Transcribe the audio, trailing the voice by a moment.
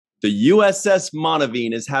The USS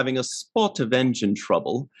Monavine is having a spot of engine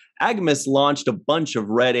trouble. Agmas launched a bunch of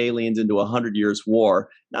red aliens into 100 Years' War.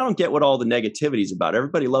 And I don't get what all the negativity is about.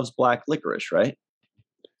 Everybody loves black licorice, right?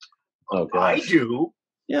 Oh, I do.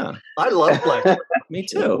 Yeah. I love black licorice. Me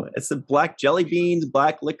too. It's the black jelly beans,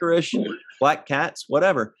 black licorice, black cats,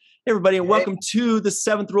 whatever. Hey, everybody, and welcome to the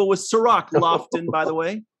Seventh Rule with Cirroc Lofton, by the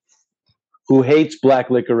way. Who hates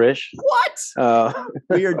black licorice? What?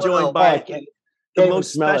 We are joined by the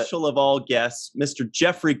most special of all guests, Mr.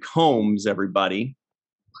 Jeffrey COMBS, everybody.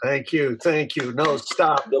 Thank you. Thank you. No,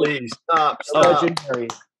 stop, please. Stop.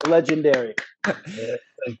 Legendary.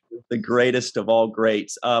 The greatest of all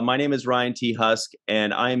greats. My name is Ryan T. Husk,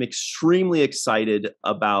 and I am extremely excited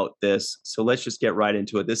about this. So let's just get right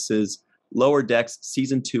into it. This is Lower Decks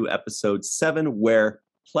Season 2, Episode 7, Where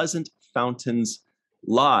Pleasant Fountains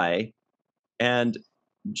Lie. And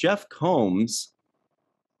Jeff COMBS,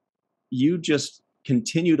 you just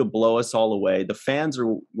continue to blow us all away. The fans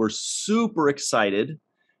were super excited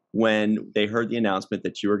when they heard the announcement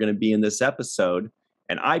that you were going to be in this episode.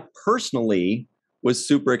 And I personally was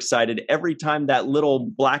super excited every time that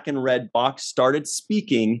little black and red box started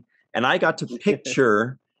speaking. And I got to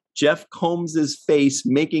picture Jeff COMBS's face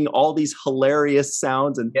making all these hilarious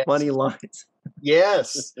sounds and funny lines.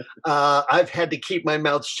 Yes. I've had to keep my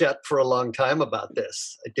mouth shut for a long time about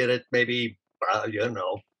this. I did it maybe,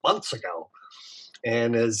 months ago.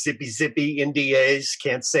 And zippy NDAs,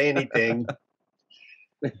 can't say anything.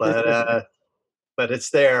 But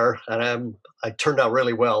it's there, and I turned out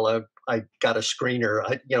really well. I got a screener.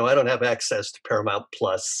 I don't have access to Paramount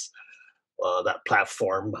Plus, that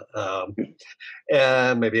platform,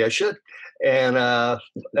 and maybe I should.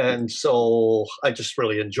 And so I just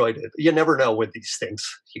really enjoyed it. You never know with these things.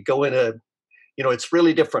 You go in it's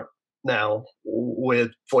really different now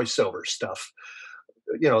with voiceover stuff.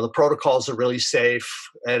 The protocols are really safe,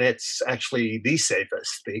 and it's actually the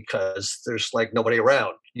safest because there's like nobody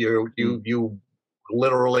around. You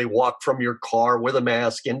literally walk from your car with a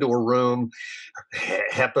mask into a room,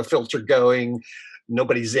 HEPA filter going.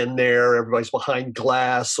 Nobody's in there. Everybody's behind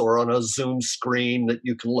glass or on a Zoom screen that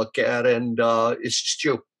you can look at, and it's just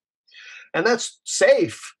you. And that's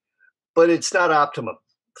safe, but it's not optimum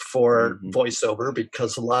for voiceover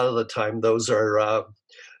because a lot of the time those are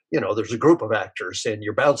there's a group of actors and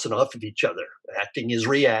you're bouncing off of each other. Acting is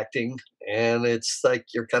reacting, and it's like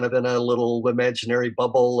you're kind of in a little imaginary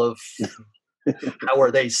bubble of how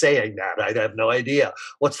are they saying that? I have no idea.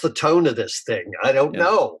 What's the tone of this thing? I don't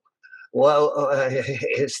know. Well, are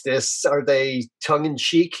they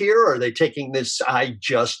tongue-in-cheek here? Or are they taking this? I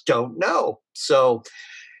just don't know. So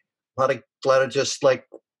a lot of just like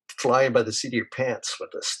flying by the seat of your pants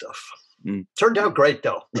with this stuff. Turned out great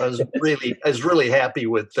though. I was really happy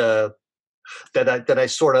with that I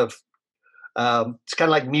sort of it's kind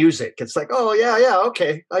of like music. It's like, oh yeah,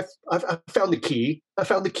 okay. I found the key. I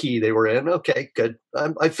found the key they were in. Okay, good.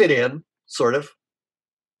 I fit in, sort of.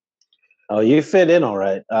 Oh, you fit in all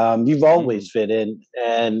right. You've always fit in,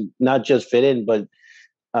 and not just fit in, but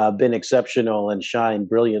been exceptional and shined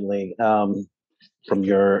brilliantly from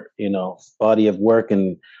your body of work,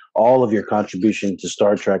 and all of your contribution to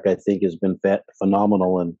Star Trek, I think, has been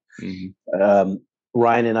phenomenal. And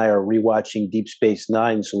Ryan and I are rewatching Deep Space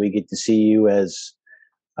Nine, so we get to see you as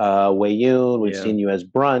Wei-Yun. We've seen you as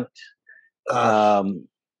Brunt.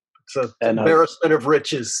 It's an embarrassment of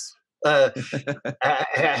riches.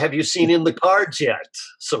 Have you seen In the Cards yet,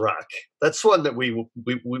 Cirroc? That's one that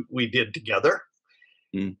we did together.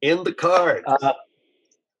 In the Cards.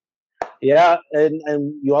 Yeah,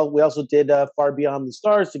 and we also did Far Beyond the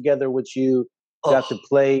Stars together, which you got to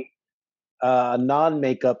play a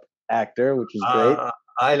non-makeup actor, which is great.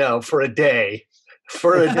 I know, for a day.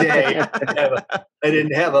 I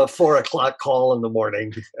didn't have a 4:00 call in the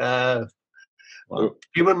morning.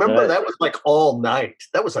 You remember that was like all night.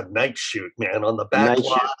 That was a night shoot, man, on the back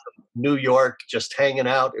lot of New York, just hanging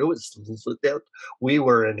out. We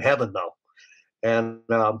were in heaven though, and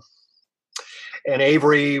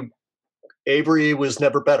Avery was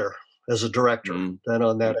never better as a director than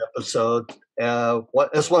on that episode.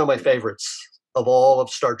 That's one of my favorites of all of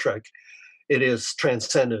Star Trek. It is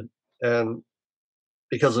transcendent, and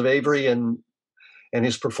because of Avery and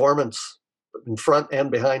his performance in front and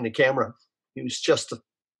behind the camera, he was just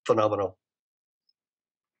phenomenal.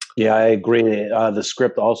 Yeah, I agree. The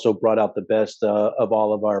script also brought out the best of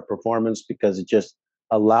all of our performance because it just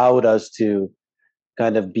allowed us to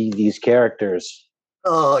kind of be these characters.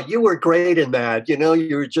 Oh, you were great in that.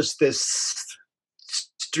 You were just this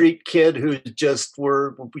street kid who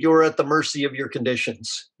you were at the mercy of your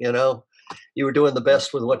conditions. You were doing the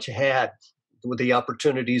best with what you had, with the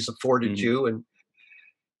opportunities afforded you.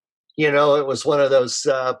 it was one of those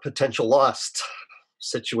potential lost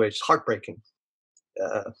situations, heartbreaking.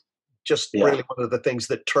 Just really one of the things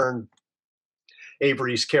that turned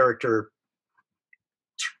Avery's character,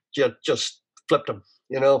 just flipped him.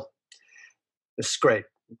 It's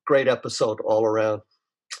great episode all around.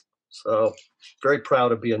 So very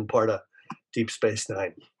proud of being part of Deep Space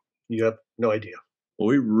Nine. You have no idea. Well,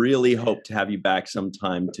 we really hope to have you back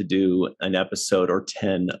sometime to do an episode or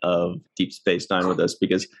 10 of Deep Space Nine with us,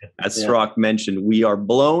 because as Cirroc mentioned, we are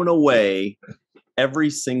blown away every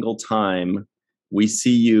single time we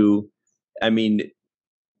see you. I mean,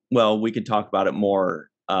 well, we could talk about it more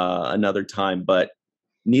another time, but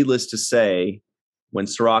needless to say, when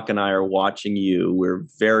Cirroc and I are watching you, we're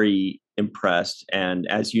very impressed. And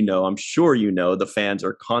as you know, I'm sure you know, the fans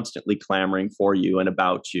are constantly clamoring for you and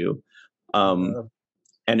about you.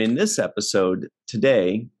 And in this episode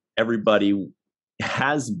today, everybody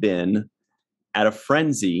has been at a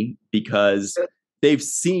frenzy because they've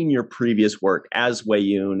seen your previous work as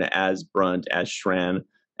Weyoun, as Brunt, as Shran,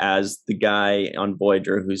 as the guy on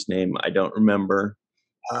Voyager whose name I don't remember.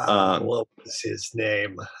 What was his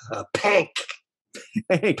name? Pank.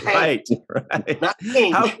 Hank, right. Not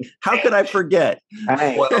Pink. How could I forget?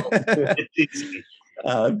 Well, it's easy.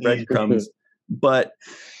 Breadcrumbs. But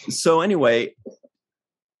so anyway,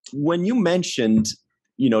 when you mentioned,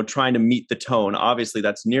 trying to meet the tone, obviously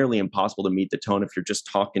that's nearly impossible to meet the tone if you're just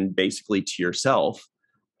talking basically to yourself.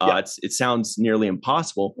 It sounds nearly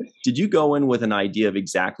impossible. Did you go in with an idea of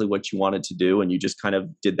exactly what you wanted to do and you just kind of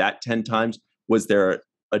did that 10 times? Was there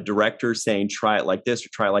a director saying, try it like this or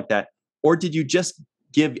try it like that? Or did you just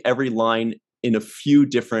give every line in a few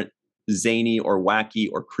different zany or wacky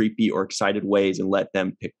or creepy or excited ways and let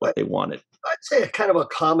them pick what they wanted? I'd say kind of a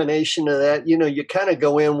combination of that. You kind of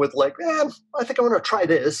go in with like, I think I'm going to try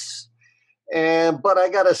this. But I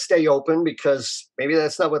got to stay open because maybe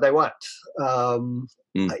that's not what they want.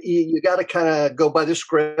 You got to kind of go by the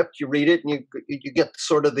script. You read it and you get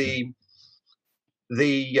sort of the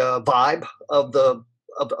vibe of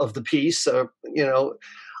the piece.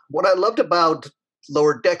 What I loved about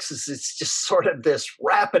Lower Decks is it's just sort of this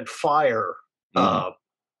rapid fire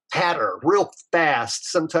patter, real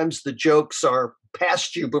fast. Sometimes the jokes are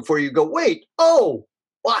past you before you go, wait,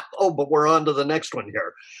 what? But we're on to the next one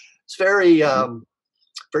here. It's very,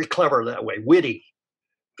 very clever that way, witty,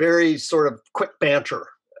 very sort of quick banter.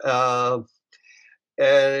 So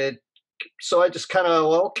I just kind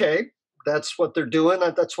of, okay, that's what they're doing.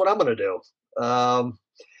 That's what I'm going to do.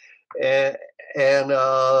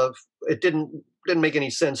 It didn't make any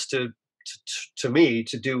sense to me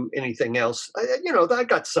to do anything else. I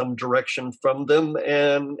got some direction from them, but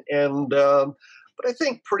I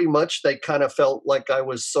think pretty much they kind of felt like I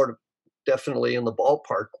was sort of definitely in the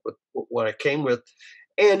ballpark with what I came with.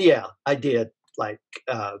 And I did like,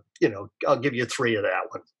 I'll give you 3 of that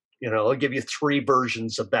one. I'll give you 3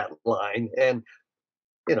 versions of that line, and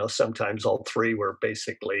sometimes all 3 were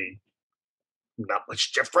basically not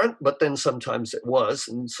much different, but then sometimes it was,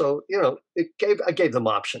 and so I gave them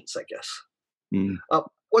options, I guess.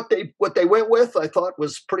 What they went with, I thought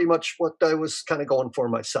was pretty much what I was kind of going for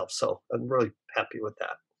myself. So I'm really happy with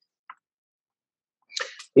that.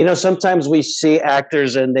 Sometimes we see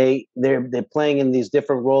actors and they're playing in these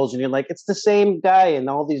different roles, and you're like, it's the same guy in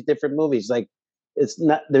all these different movies. Like, it's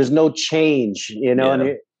not. There's no change,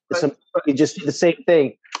 and you just do the same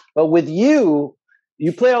thing. But with you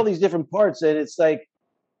play all these different parts, and it's like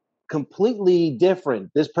completely different.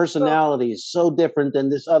 This personality is so different than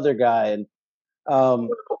this other guy, and how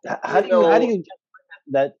do you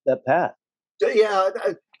get that path? Yeah,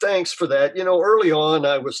 thanks for that. Early on,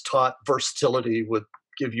 I was taught versatility would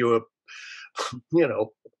give you a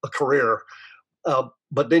career.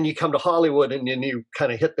 But then you come to Hollywood and then you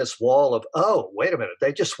kind of hit this wall of, wait a minute,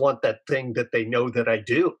 they just want that thing that they know that I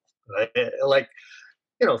do. Like,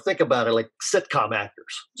 think about it, like sitcom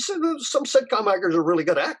actors. Some sitcom actors are really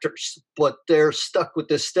good actors, but they're stuck with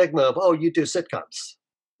this stigma of, you do sitcoms.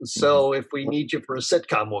 So if we need you for a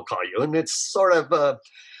sitcom, we'll call you. And it's sort of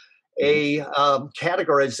a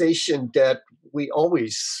categorization that we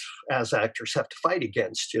always, as actors, have to fight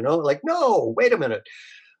against, like, no, wait a minute.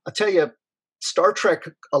 I'll tell you, Star Trek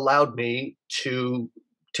allowed me to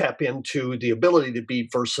tap into the ability to be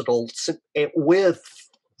versatile with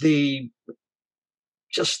the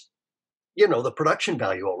the production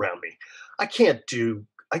value around me. I can't do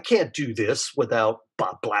this without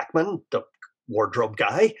Bob Blackmon, the wardrobe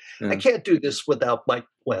guy. I can't do this without Mike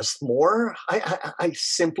Westmore. I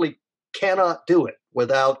simply cannot do it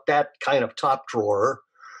without that kind of top drawer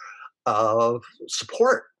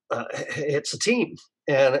support. It's a team,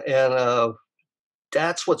 and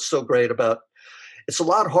that's what's so great about it's a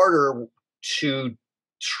lot harder to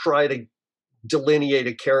try to delineate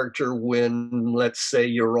a character when, let's say,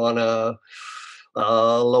 you're on a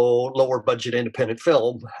lower budget independent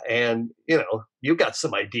film, and you got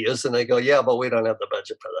some ideas, and they go, yeah, but we don't have the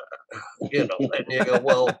budget for that, and you go,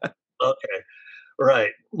 well, okay,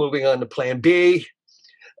 right, moving on to plan B.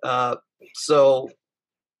 So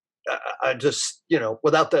I just,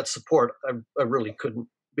 without that support, I really couldn't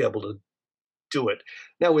be able to do it.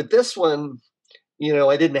 Now with this one,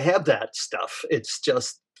 I didn't have that stuff. It's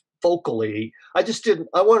just vocally, I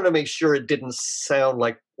wanted to make sure it didn't sound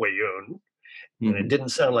like Wayun, and it didn't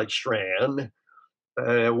sound like Strand.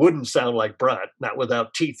 It wouldn't sound like Brunt, not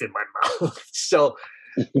without teeth in my mouth. So,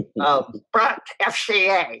 Brunt,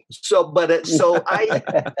 FCA. So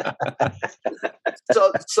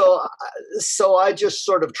I just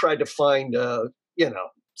sort of tried to find,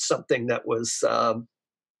 something that was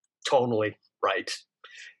tonally right.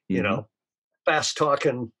 Fast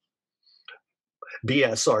talking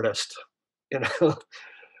BS artist.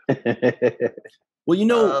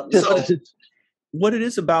 Well, what it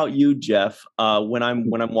is about you, Jeff, when I'm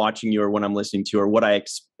watching you or when I'm listening to you, or what I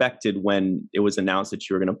expected when it was announced that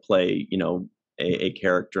you were going to play, a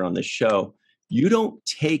character on the show, you don't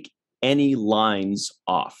take any lines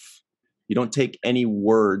off. You don't take any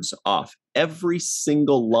words off. Every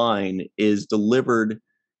single line is delivered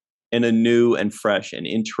in a new and fresh and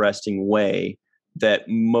interesting way that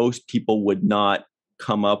most people would not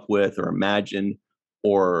come up with or imagine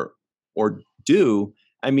or do.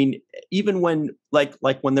 I mean, even when like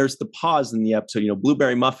when there's the pause in the episode,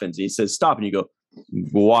 blueberry muffins, he says stop, and you go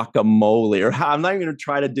guacamole, or I'm not even going to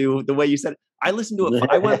try to do the way you said it. I listened to it.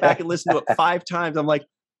 I went back and listened to it 5 times. I'm like,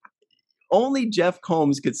 only Jeff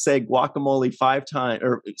Combs could say guacamole 5 times,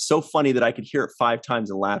 or it's so funny that I could hear it 5 times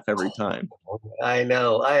and laugh every time. I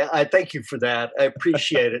know. I thank you for that. I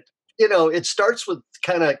appreciate it. It starts with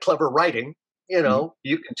kind of clever writing. You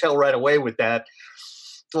can tell right away with that.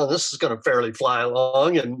 Well, this is going to fairly fly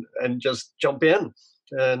along, and just jump in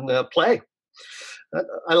and play.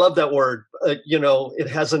 I love that word. It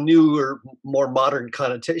has a newer, more modern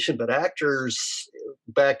connotation, but actors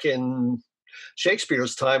back in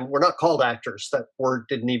Shakespeare's time were not called actors. That word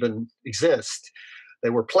didn't even exist. They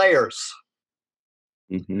were players.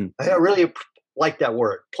 I really like that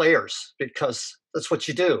word, players, because that's what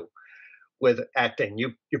you do with acting.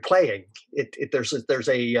 You're playing. There's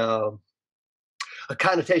a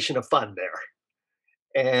connotation of fun there,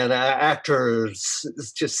 and actors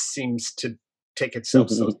just seems to take itself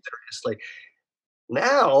so seriously.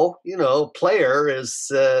 Now, player is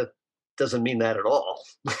doesn't mean that at all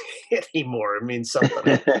anymore. It means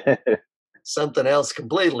something else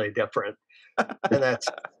completely different, and that's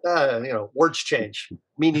words change,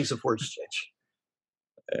 meanings of words change.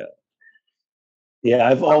 Yeah,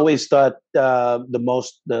 I've always thought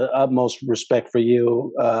the utmost respect for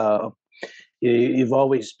you. You've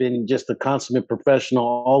always been just a consummate professional,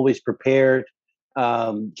 always prepared.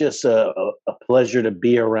 Just a pleasure to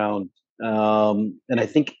be around. And I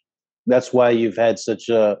think that's why you've had such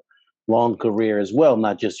a long career as well,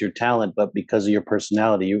 not just your talent, but because of your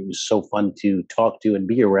personality. It was so fun to talk to and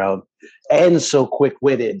be around, and so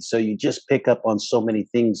quick-witted. So you just pick up on so many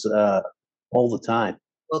things all the time.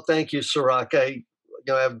 Well, thank you, Cirroc. I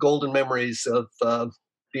have golden memories of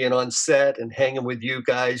being on set and hanging with you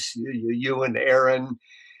guys, you and Aron.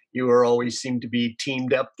 You were always seemed to be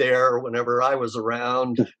teamed up there whenever I was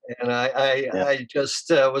around. And I just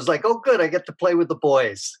was like, oh, good, I get to play with the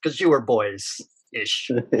boys, because you were boys-ish.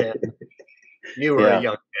 You were a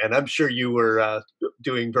young man. I'm sure you were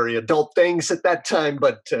doing very adult things at that time,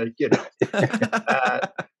 but,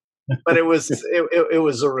 but it was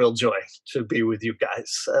a real joy to be with you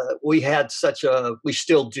guys. We had we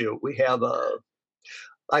still do. We have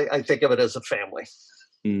I think of it as a family.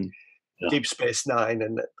 Deep Space Nine,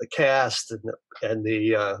 and the cast and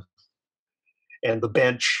the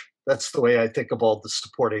bench. That's the way I think of all the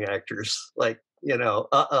supporting actors. Like, we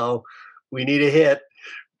need a hit.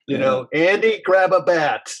 Andy, grab a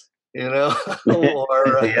bat.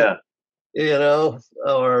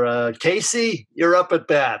 Or Casey, you're up at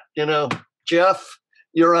bat. Jeff,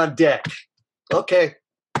 you're on deck. Okay.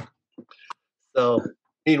 So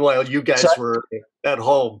meanwhile, you guys were at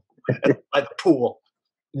home by the pool,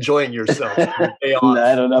 enjoying yourself. I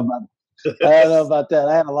don't know about that.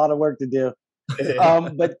 I had a lot of work to do.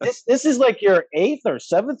 But this is like your 8th or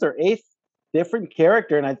 7th or 8th different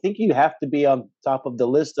character, and I think you have to be on top of the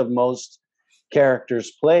list of most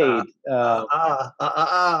characters played.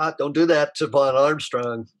 Don't do that to Vaughn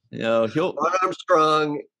Armstrong. Vaughn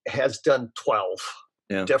Armstrong has done 12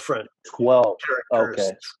 different 12 characters.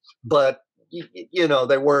 Okay. But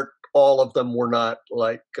they weren't all of them were not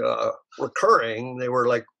like recurring. They were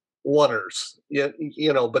like oneers,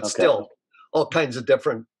 but still all kinds of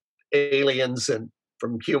different aliens, and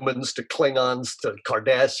from humans to Klingons to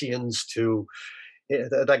Cardassians to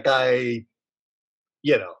that guy,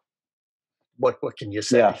 what can you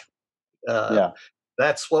say?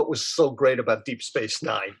 That's what was so great about Deep Space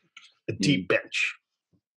Nine, the deep bench.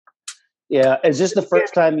 Yeah. Is this the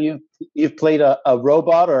first time you've played a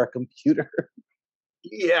robot or a computer?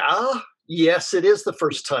 Yeah. Yes, it is the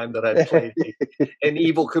first time that I've played an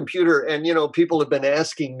evil computer. And, people have been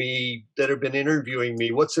asking me that have been interviewing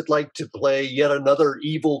me, what's it like to play yet another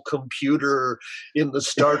evil computer in the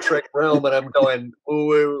Star Trek realm? And I'm going,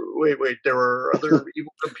 wait, there were other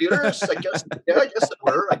evil computers? I guess there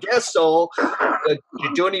were. I guess so. Did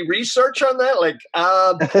you do any research on that? Like,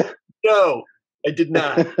 no, I did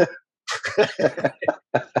not.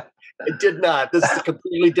 I did not. This is a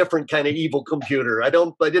completely different kind of evil computer. I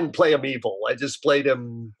didn't play him evil. I just played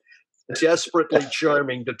him desperately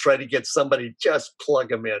charming to try to get somebody just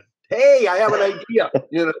plug him in. Hey, I have an idea.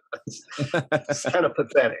 It's kind of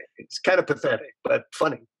pathetic. It's kind of pathetic, but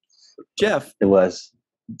funny. Jeff, it was.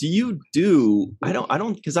 Do you do? I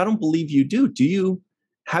don't because I don't believe you do.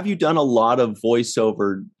 Have you done a lot of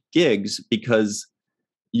voiceover gigs? Because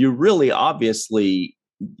you really obviously.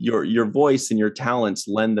 Your voice and your talents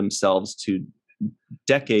lend themselves to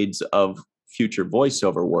decades of future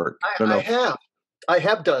voiceover work. I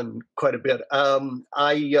have done quite a bit.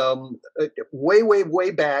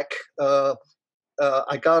 Way back,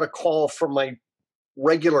 I got a call from my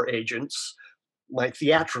regular agents, my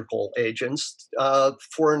theatrical agents,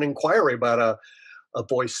 for an inquiry about a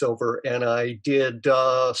voiceover, and I did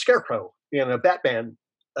Scarecrow in a Batman.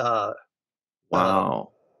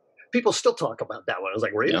 Wow. People still talk about that one. I was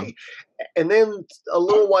like, really? Yeah. And then a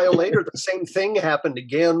little while later, the same thing happened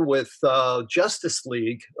again with Justice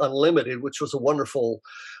League Unlimited, which was a wonderful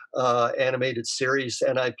animated series.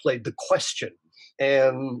 And I played The Question.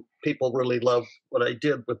 And people really loved what I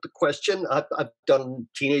did with The Question. I've done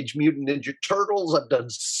Teenage Mutant Ninja Turtles. I've done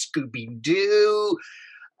Scooby-Doo.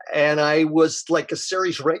 And I was like a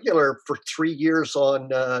series regular for 3 years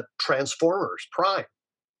on Transformers Prime.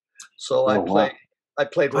 So I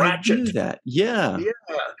played Ratchet. I knew that. Yeah.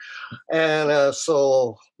 And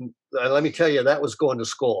so let me tell you, that was going to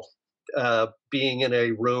school. Being in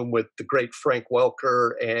a room with the great Frank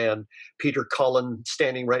Welker and Peter Cullen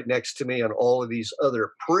standing right next to me, and all of these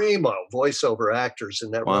other primo voiceover actors in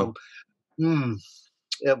that room.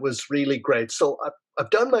 It was really great. So I've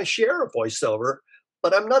done my share of voiceover,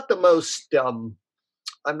 but I'm not the most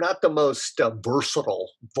versatile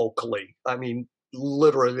vocally. I mean,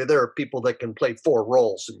 literally, there are people that can play 4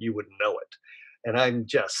 roles and you wouldn't know it. And I'm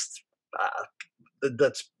just,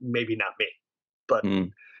 that's maybe not me. But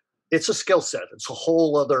it's a skill set. It's a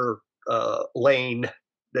whole other lane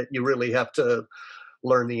that you really have to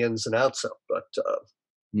learn the ins and outs of. But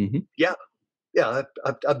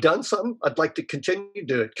I've done some. I'd like to continue to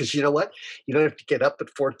do it, because you know what? You don't have to get up at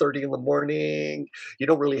 4:30 in the morning. You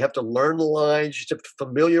don't really have to learn the lines. You just have to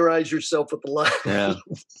familiarize yourself with the lines. Yeah.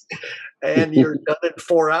 And you're done in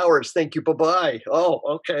 4 hours. Thank you. Bye-bye. Oh,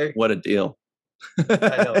 okay. What a deal.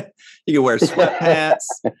 I know. You can wear sweatpants.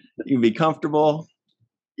 You can be comfortable.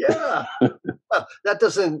 Yeah. Well, that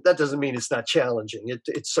doesn't mean it's not challenging.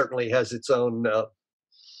 It certainly has its own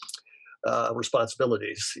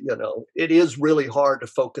responsibilities. It is really hard to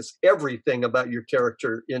focus everything about your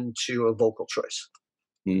character into a vocal choice.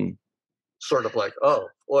 Sort of like, oh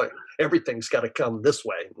boy, everything's got to come this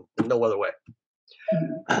way, no other way.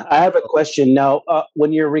 I have a question now.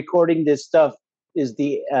 When you're recording this stuff, is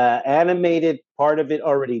the animated part of it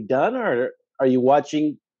already done, or are you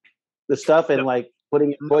watching the stuff and like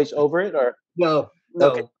putting a voice over it? Or no.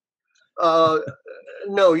 Okay.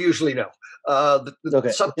 No, usually no.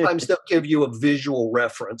 Sometimes they'll give you a visual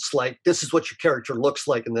reference, like this is what your character looks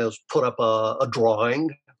like, and they'll put up a drawing.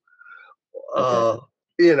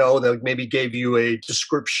 They maybe gave you a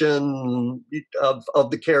description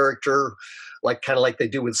of the character, like kind of like they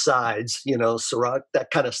do with sides, Cirroc,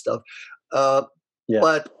 that kind of stuff.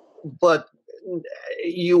 But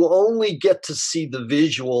you only get to see the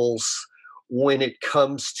visuals when it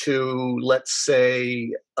comes to, let's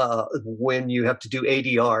say, when you have to do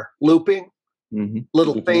ADR looping,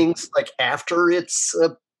 little things like after it's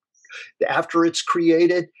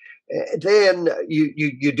created, then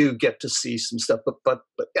you do get to see some stuff. But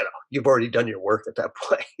you've already done your work at that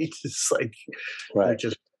point. It's like you're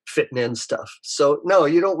just fitting in stuff. So no,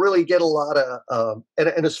 you don't really get a lot of.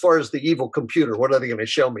 And as far as the evil computer, what are they going to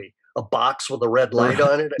show me? a box with a red light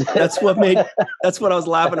on it. That's what I was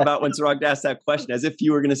laughing about when Cirroc asked that question, as if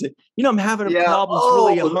you were going to say, I'm having a problem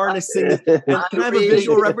really harnessing this. And can I have a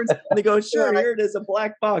visual reference? And they go, sure, here it is, a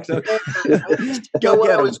black box. Okay. Go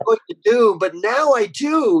what I was going to do, but now I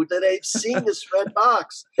do that I've seen this red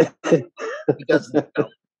box. It doesn't know.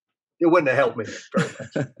 It wouldn't have helped me very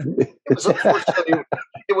much. It was unfortunately,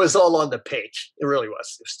 it was all on the page. It really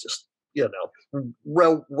was. It was just,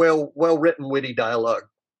 well written, witty dialogue.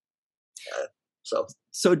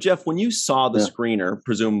 So Jeff, when you saw the screener,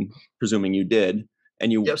 presuming you did,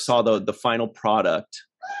 and you saw the final product,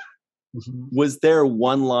 was there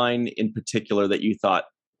one line in particular that you thought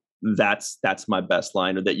that's my best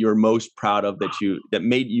line, or that you're most proud of, that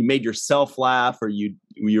made yourself laugh, or you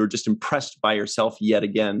were just impressed by yourself yet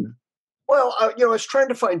again? Well, I was trying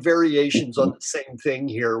to find variations on the same thing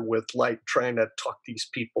here, with like trying to talk these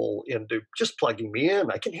people into just plugging me in.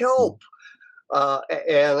 I can help.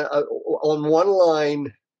 And on one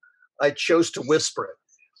line, I chose to whisper it.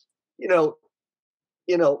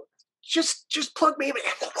 Just plug me in,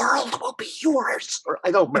 and the world will be yours. Or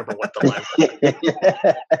I don't remember what the line was,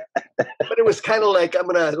 but it was kind of like, I'm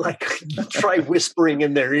gonna try whispering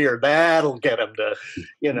in their ear. That'll get them to,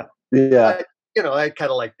 I kind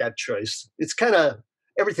of like that choice. It's kind of,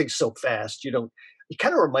 everything's so fast. It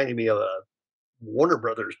kind of reminded me of a Warner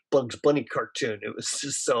Brothers Bugs Bunny cartoon. It was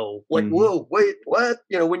just so like, whoa, wait, what?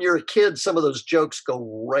 When you're a kid, some of those jokes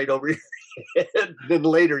go right over your head. Then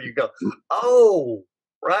later you go, oh,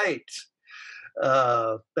 right.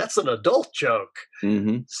 That's an adult joke.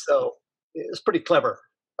 So it's pretty clever.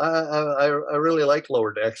 I really like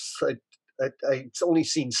Lower Decks. I've only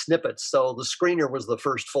seen snippets, so the screener was the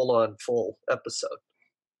first full episode.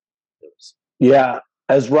 Yeah.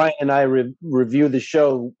 As Ryan and I review the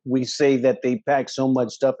show, we say that they pack so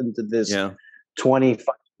much stuff into this 25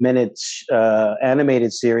 minutes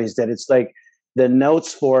animated series that it's like the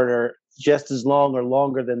notes for it are just as long or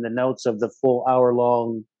longer than the notes of the full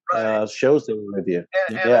hour-long shows that we review.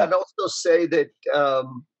 And I'd also say that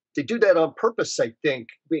they do that on purpose, I think,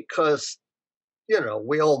 because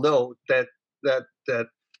we all know that the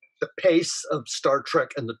pace of Star Trek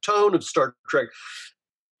and the tone of Star Trek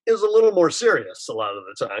is a little more serious a lot of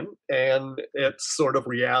the time, and it's sort of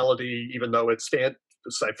reality, even though it's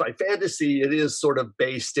sci-fi fantasy. It is sort of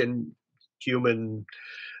based in human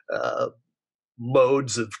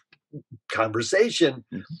modes of conversation.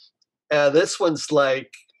 This one's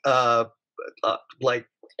like amped.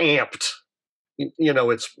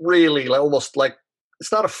 It's really almost like,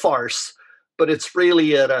 it's not a farce, but it's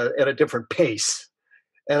really at a different pace,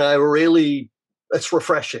 and it's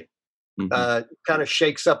refreshing. Kind of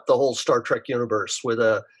shakes up the whole Star Trek universe with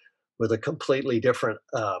a completely different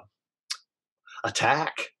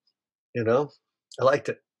attack. I liked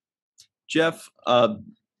it. Jeff,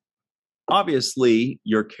 obviously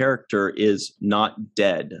your character is not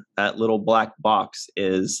dead. That little black box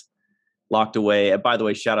is locked away. And by the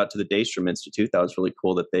way, shout out to the Daystrom Institute. That was really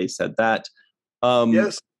cool that they said that.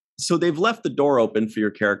 Yes. So they've left the door open for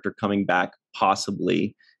your character coming back,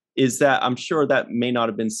 possibly. I'm sure that may not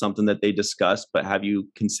have been something that they discussed, but have you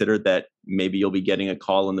considered that maybe you'll be getting a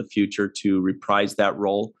call in the future to reprise that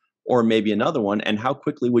role, or maybe another one? And how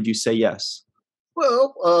quickly would you say yes?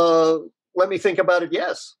 Well, let me think about it.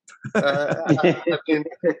 Yes. I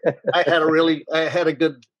had a really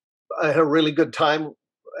good time.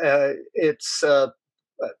 It's who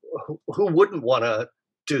wouldn't want to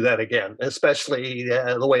do that again, especially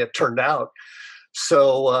the way it turned out.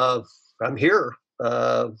 So I'm here.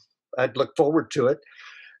 I'd look forward to it.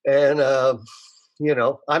 And,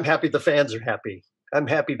 I'm happy the fans are happy. I'm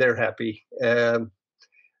happy they're happy.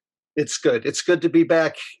 It's good. It's good to be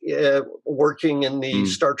back working in the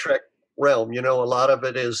Star Trek realm. A lot of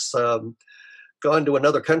it is gone to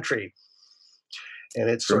another country, and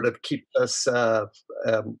it sort of keeps us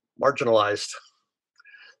marginalized.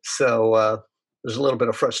 So there's a little bit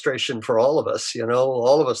of frustration for all of us,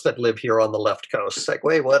 all of us that live here on the left coast. It's like,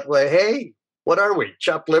 wait, what? Hey, what are we?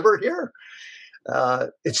 Chopped liver here?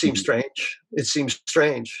 It seems strange. It's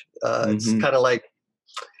kind of like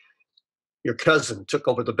your cousin took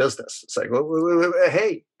over the business. It's like,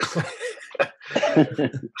 hey.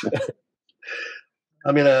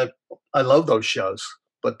 I mean, I love those shows,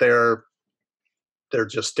 but they're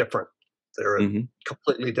just different. They're a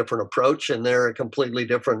completely different approach, and they're a completely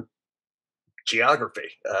different geography.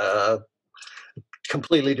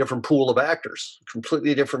 Completely different pool of actors,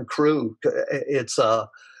 completely different crew. It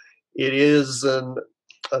is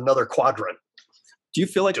another quadrant. Do you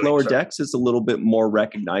feel like Lower Decks is a little bit more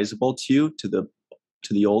recognizable to you, to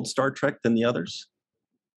the old Star Trek, than the others?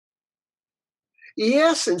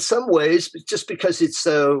 Yes, in some ways, just because it's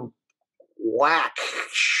so whack,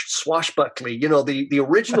 swashbuckly. The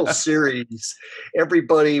original series,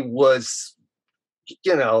 everybody was,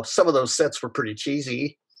 some of those sets were pretty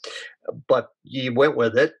cheesy, but you went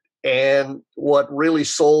with it. And what really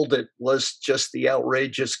sold it was just the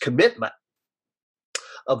outrageous commitment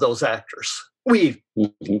of those actors.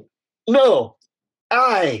 No,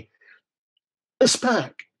 this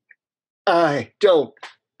pack, I don't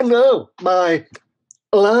know my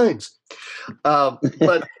lines.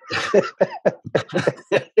 But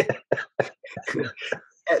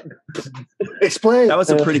explain. That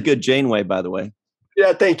was a pretty good Janeway, by the way.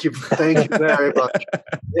 Yeah, thank you very much.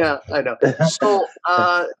 Yeah, I know. So,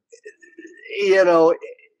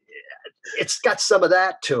 it's got some of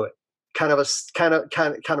that to it, kind of a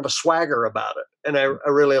swagger about it, and I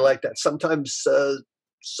really like that. Sometimes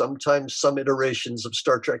some iterations of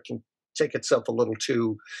Star Trek can take itself a little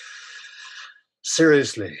too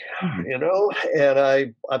seriously, and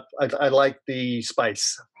I like the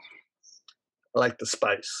spice. I like the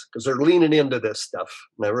spice because they're leaning into this stuff,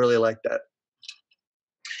 and I really like that.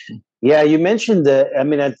 Yeah, you mentioned that. I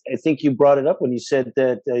mean, I think you brought it up when you said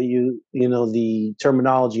that the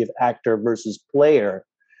terminology of actor versus player.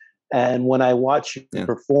 And when I watch you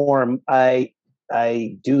perform, I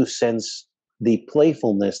do sense the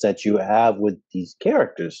playfulness that you have with these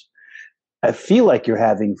characters. I feel like you're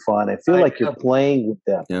having fun. I feel like you're playing with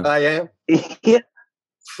them. Yeah. I am. Yeah.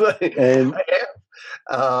 And I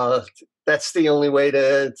am. That's the only way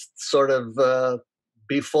to sort of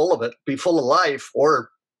be full of it, be full of life, or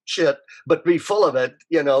shit, but be full of it,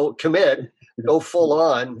 commit, go full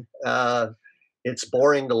on. It's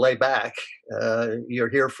boring to lay back. You're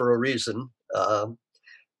here for a reason.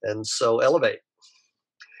 And so elevate.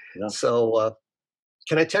 Yeah. So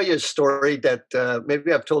can I tell you a story that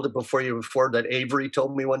maybe I've told it before that Avery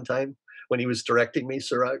told me one time when he was directing me,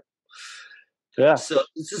 Cirroc? Yeah. So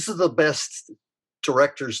this is the best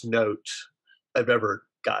director's note I've ever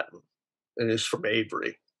gotten. And it's from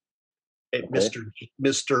Avery. Okay.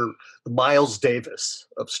 Mr. Miles Davis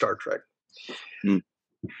of Star Trek.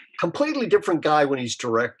 Completely different guy when he's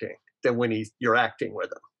directing than when you're acting with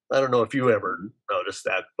him. I don't know if you ever noticed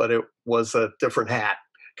that, but it was a different hat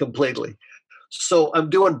completely. So I'm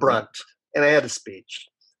doing Brunt, and I had a speech.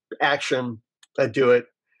 Action, I do it.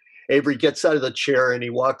 Avery gets out of the chair, and he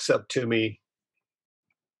walks up to me,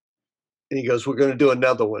 and he goes, "We're going to do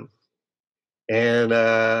another one." And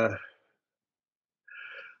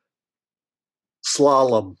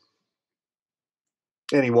slalom.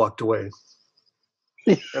 And he walked away.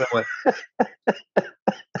 And I went,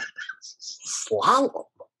 slalom?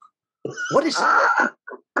 What is that?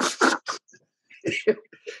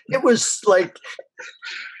 It was like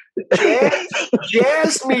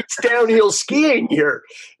jazz meets downhill skiing here.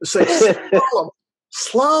 It's like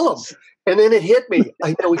slalom. And then it hit me.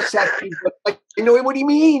 I know exactly what he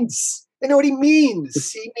means. I know what he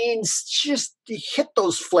means. He means just hit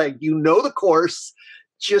those flags. You know the course.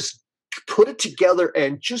 Just put it together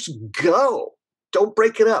and just go. Don't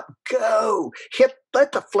break it up. Go.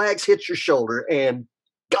 Let the flags hit your shoulder and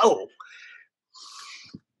go.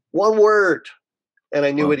 One word. And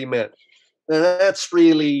I knew what he meant. And that's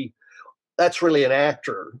really an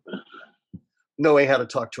actor knowing how to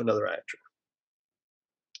talk to another actor.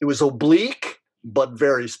 It was oblique, but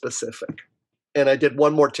very specific. And I did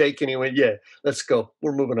one more take, and he went, "Yeah, let's go.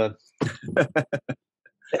 We're moving on."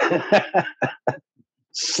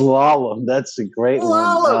 Slalom. That's a great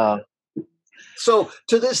one. So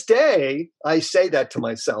to this day, I say that to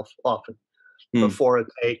myself often before a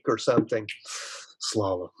take or something.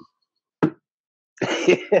 Slalom.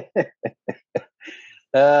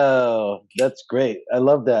 Oh, that's great. I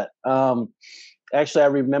love that. Actually, I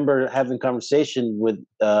remember having a conversation with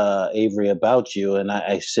Avery about you, and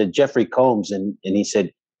I said Jeffrey Combs, and he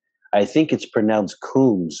said, "I think it's pronounced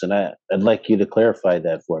Coombs," and I'd like you to clarify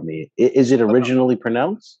that for me. Is it originally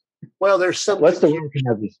pronounced? Well, there's something. What's the origin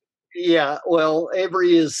of this? Yeah, well,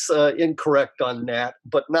 Avery is incorrect on that,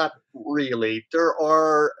 but not really.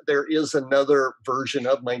 There is another version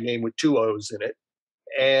of my name with two O's in it,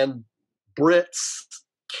 and Brits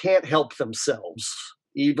can't help themselves.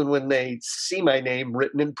 Even when they see my name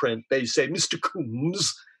written in print, they say, "Mr.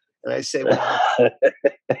 Coombs." And I say, "Well,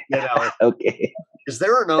 okay. Is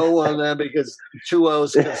there an O on that? Because two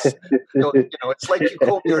O's, it's like you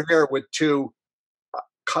comb your hair with two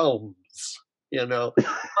combs,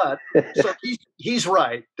 But so he's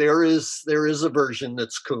right. There is a version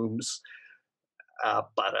that's Coombs,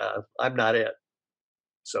 but I'm not it.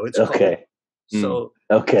 So it's okay. Combs. So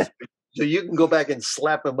okay. So you can go back and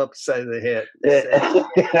slap him upside the head.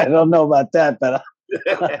 I don't know about that, but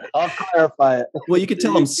I'll clarify it. Well, you could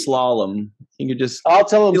tell him slalom. You could just. I'll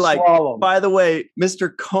tell him be like, slalom. by the way,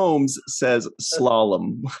 Mr. Combs says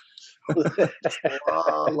slalom.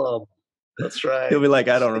 Slalom. That's right. He'll be like,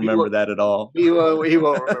 I don't remember that at all. He won't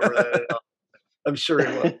remember that at all. I'm sure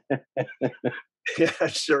he won't. Yeah, I'm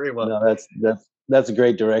sure he won't. No, that's a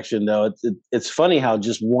great direction, though. It's funny how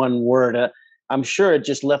just one word. I'm sure it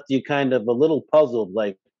just left you kind of a little puzzled,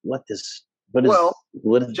 like what is.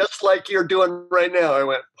 Just like you're doing right now. I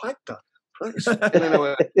went, what the fuck? And then I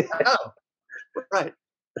went, oh, right.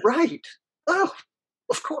 Oh,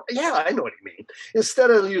 of course. Yeah, I know what you mean.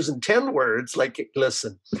 Instead of using 10 words, like,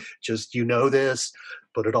 listen, just, this,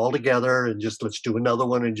 put it all together and just, let's do another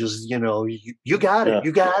one and just, you got it.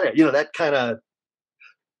 You got it. That kind of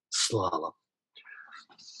slalom.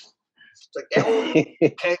 It's like, oh,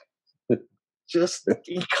 okay. Just the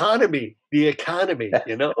economy. It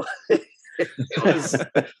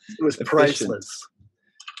was priceless.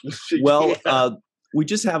 Well, we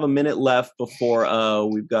just have a minute left before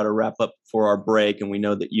we've got to wrap up for our break, and we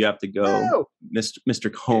know that you have to go, Mr.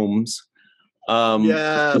 Combs.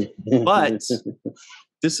 Yeah. But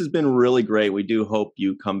this has been really great. We do hope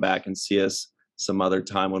you come back and see us some other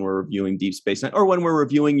time when we're reviewing Deep Space Nine, or when we're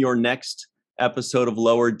reviewing your next episode of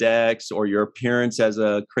Lower Decks, or your appearance as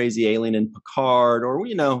a crazy alien in Picard, or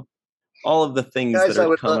all of the things Guys, that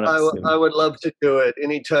are coming up soon. I would love to do it.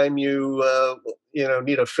 Anytime you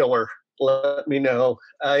need a filler, let me know.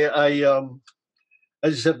 I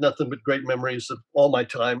just have nothing but great memories of all my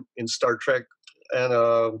time in Star Trek,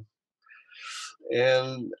 and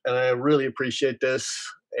I really appreciate this.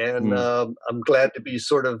 And I'm glad to be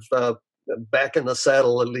sort of back in the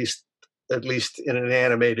saddle, at least in an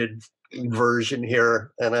animated version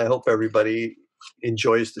here. And I hope everybody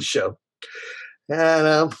enjoys the show.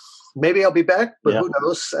 And maybe I'll be back, but who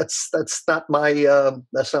knows? That's not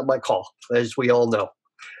my call, as we all know,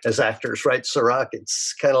 as actors, right? Cirroc,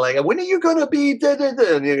 it's kind of like, when are you going to be?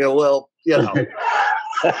 And you go, well,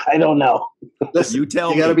 I don't know. Listen, you tell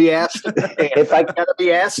me. You got to be asked to dance. If I got to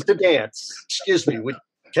be asked to dance, excuse me,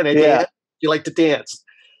 can I dance? You like to dance?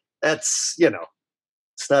 That's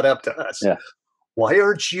it's not up to us. Yeah. Why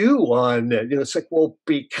aren't you on? It's like, well,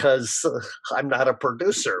 because I'm not a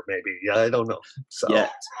producer. Maybe I don't know. So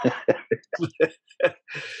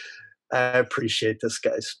I appreciate this,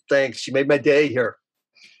 guys. Thanks. You made my day here.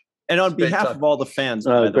 And on behalf of all the fans,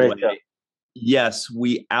 by the way, job. Yes,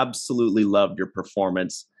 we absolutely loved your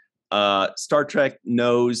performance. Star Trek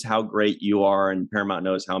knows how great you are, and Paramount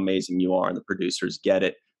knows how amazing you are, and the producers get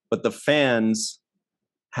it. But the fans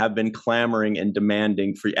have been clamoring and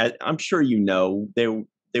demanding for. I'm sure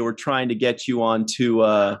they were trying to get you onto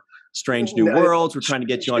Strange New Worlds. We're trying to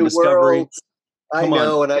get you on Discovery. Worlds. I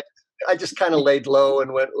know, and I just kind of laid low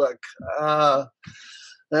and went, look,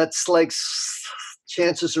 that's like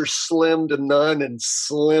chances are slim to none, and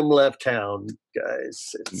slim left town,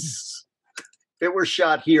 guys. If it were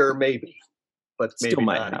shot here, maybe, but maybe still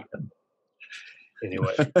might not. happen.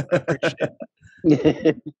 Anyway, I appreciate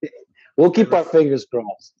it. We'll keep our fingers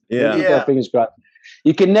crossed. Yeah. We'll keep our fingers crossed.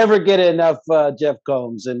 You can never get enough Jeff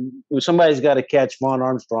Combs, and somebody's got to catch Vaughn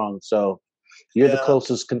Armstrong. So you're the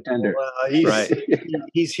closest contender. Well,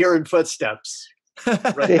 he's hearing footsteps.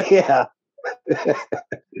 Right? Yeah.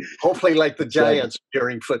 Hopefully, like the Giants,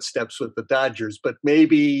 hearing footsteps with the Dodgers, but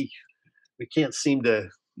maybe we can't seem to.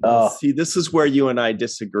 See, this is where you and I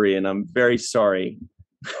disagree, and I'm very sorry.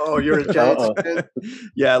 Oh, you're a Giants fan?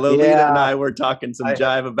 Yeah, Lolita and I were talking some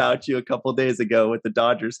jive about you a couple of days ago with the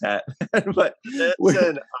Dodgers hat. But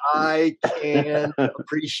listen, I can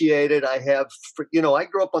appreciate it. I have, I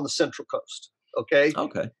grew up on the Central Coast. Okay.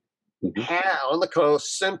 On the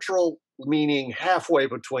coast, central meaning halfway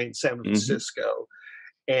between San Francisco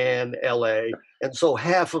and LA, and so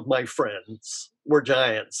half of my friends were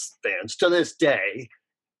Giants fans to this day,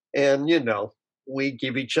 and we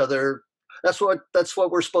give each other. That's what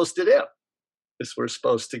we're supposed to do. We're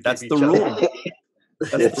supposed to give that's each the other. rule.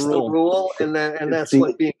 That's the rule, and that's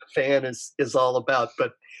what being a fan is all about.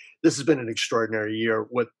 But this has been an extraordinary year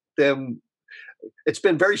with them. It's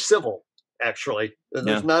been very civil, actually.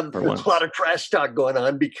 There's not a lot of trash talk going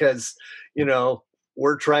on because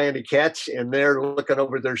we're trying to catch and they're looking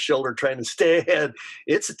over their shoulder trying to stay ahead.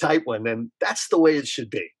 It's a tight one, and that's the way it should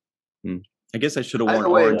be. I guess I should have worn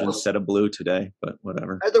orange instead of blue today, but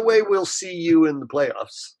whatever. Either way, we'll see you in the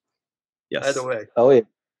playoffs. Yes. Either way. Oh, yeah.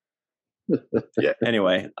 Yeah.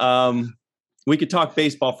 Anyway, we could talk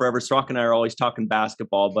baseball forever. Cirroc and I are always talking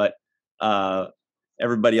basketball, but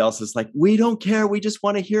everybody else is like, we don't care. We just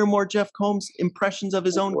want to hear more Jeff Combs impressions of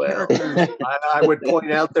his own characters. I would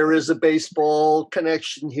point out there is a baseball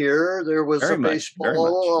connection here. There was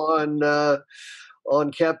baseball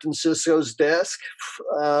on Captain Sisko's desk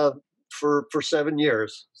for 7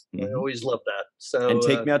 years. I always loved that. So and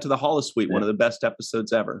Take Me Out to the Holosuite, one of the best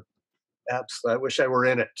episodes ever. Absolutely. I wish I were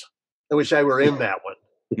in it. I wish I were in that one.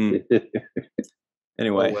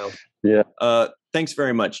 Anyway, oh, well. Thanks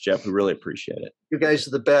very much, Jeff. We really appreciate it. You guys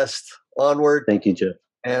are the best. Onward. Thank you, Jeff.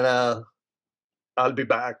 And I'll be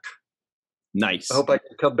back. Nice. I hope I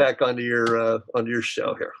can come back onto your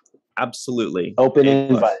show here. Absolutely. Open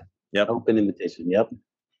invite. Yep. Open invitation. Yep.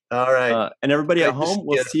 All right. And everybody at home,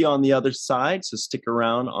 we'll see you on the other side. So stick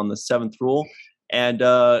around on the 7th rule and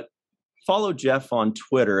follow Jeff on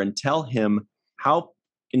Twitter and tell him how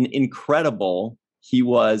incredible he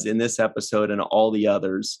was in this episode and all the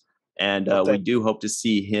others. And we do hope to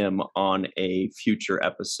see him on a future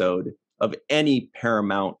episode of any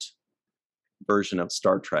Paramount version of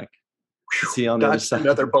Star Trek. See you on the other side.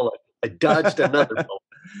 Another bullet. I dodged another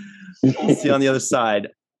bullet. See you on the other side.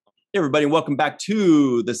 Hey, everybody, welcome back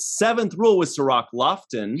to the 7th rule with Cirroc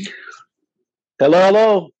Lofton.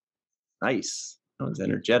 Hello. Nice. That was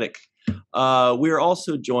energetic. We are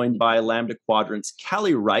also joined by Lambda Quadrant's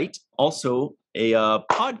Callie Wright, also a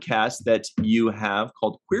podcast that you have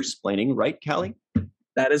called Queersplaining, right, Callie?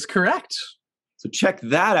 That is correct. So check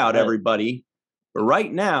that out, everybody. But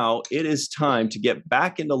right now, it is time to get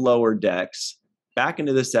back into Lower Decks, back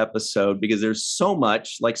into this episode, because there's so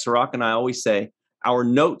much, like Cirroc and I always say, our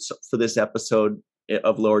notes for this episode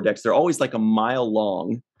of Lower Decks, they're always like a mile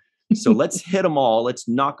long. So let's hit them all. Let's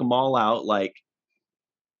knock them all out like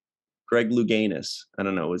Greg Louganis. I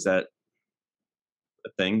don't know. Is that a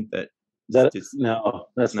thing that? No,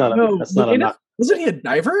 that's not a knock. Wasn't he a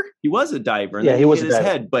diver? He was a diver. And yeah, then he was hit a his diver.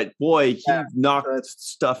 head, but boy, he knocked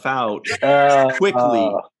stuff out quickly.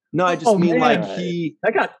 No, I just man. like he.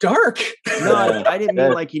 That got dark. No, I didn't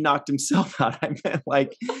mean like he knocked himself out. I meant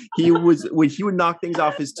like he would knock things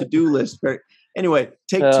off his to-do list. Anyway,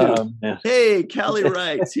 take 2. Yeah. Hey, Callie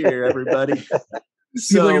Wright's here, everybody.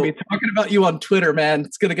 People are gonna be talking about you on Twitter, man.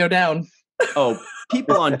 It's gonna go down. Oh,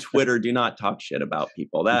 people on Twitter do not talk shit about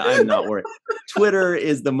people. That I'm not worried. Twitter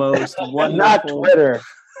is the most wonderful. Not Twitter.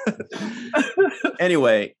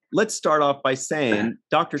 Anyway, let's start off by saying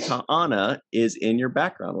Dr. Ta'ana is in your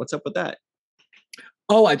background. What's up with that?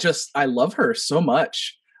 Oh, I love her so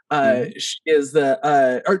much. She is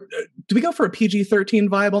the do we go for a PG-13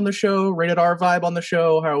 vibe on the show, rated R vibe on the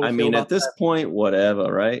show? How I mean, at this point, whatever,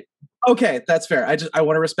 right? Okay, that's fair. I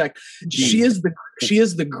want to respect. She is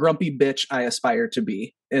the grumpy bitch I aspire to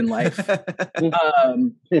be in life,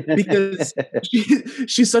 because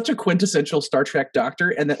she's such a quintessential Star Trek doctor,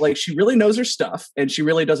 and that like she really knows her stuff, and she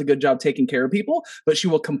really does a good job taking care of people, but she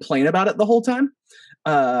will complain about it the whole time.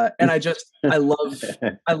 And I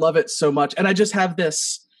love it so much, and I just have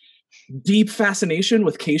this deep fascination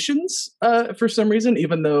with Caitians for some reason,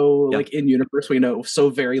 even though like in universe we know so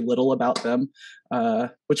very little about them,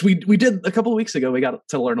 which we did a couple of weeks ago. We got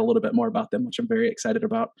to learn a little bit more about them, which I'm very excited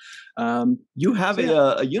about. You have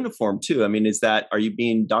a uniform too. I mean, are you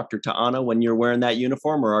being Dr. Ta'ana when you're wearing that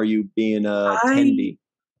uniform, or are you being a Tendi?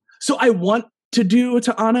 So I want to do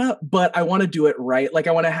Ta'ana, but I want to do it right. Like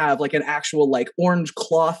I want to have like an actual like orange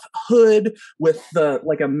cloth hood with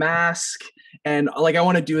like a mask, and like I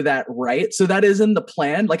want to do that right. So that is in the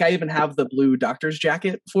plan. Like I even have the blue doctor's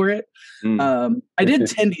jacket for it. I did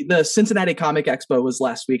Tendi. The Cincinnati Comic Expo was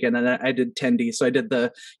last weekend, and I did Tendi. So I did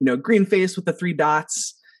the green face with the 3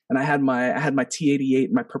 dots, and I had my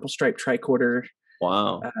T88, my purple stripe tricorder.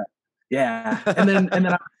 Wow.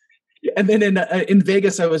 And then in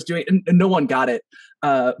Vegas, I was doing, and no one got it,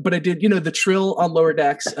 but I did, the Trill on Lower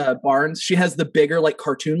Decks, Barnes. She has the bigger, like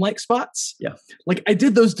cartoon-like spots. Yeah, like I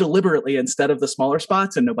did those deliberately instead of the smaller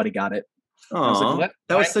spots, and nobody got it. Like,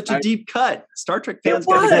 that was such a deep cut. Star Trek fans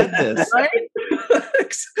gotta get this, right?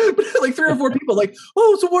 Like 3 or 4 people, like,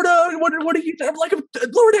 oh, so what are you? I'm like a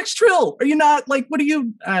Lower Decks Trill. Are you not like? What are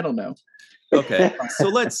you? I don't know. Okay, so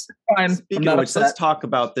let's. Speaking of which, let's talk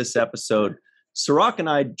about this episode. Cirroc and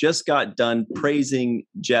I just got done praising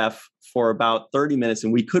Jeff for about 30 minutes,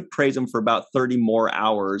 and we could praise him for about 30 more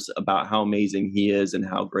hours about how amazing he is and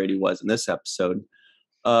how great he was in this episode.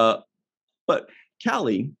 But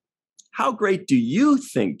Callie, how great do you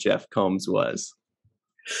think Jeff Combs was?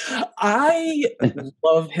 I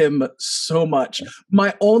love him so much.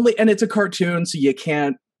 And it's a cartoon, so you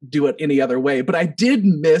can't do it any other way, but I did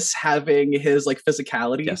miss having his like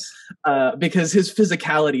physicality. Yes. Because his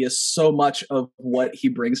physicality is so much of what he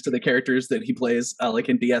brings to the characters that he plays like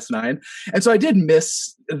in DS9, and so I did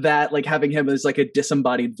miss that, like having him as like a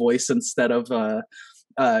disembodied voice instead of a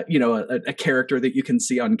character that you can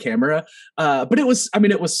see on camera. But it was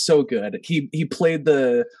so good. He played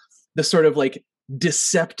the sort of like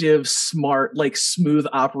deceptive, smart, like smooth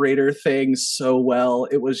operator thing so well.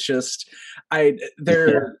 It was just, I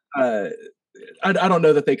don't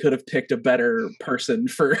know that they could have picked a better person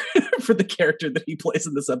for for the character that he plays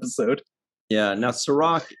in this episode. Yeah. Now,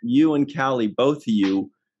 Cirroc, you and Callie, both of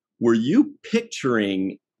you, were you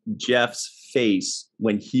picturing Jeff's face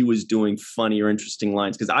when he was doing funny or interesting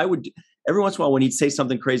lines? Because I would, every once in a while, when he'd say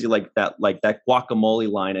something crazy like that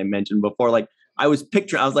guacamole line I mentioned before, like I was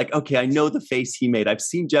like, okay, I know the face he made. I've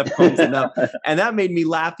seen Jeff Combs enough, and that made me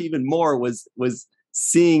laugh even more. Was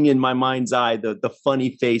seeing in my mind's eye the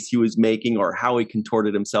funny face he was making or how he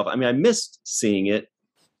contorted himself. I mean, I missed seeing it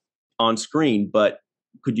on screen, but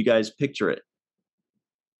could you guys picture it?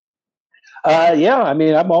 Yeah, I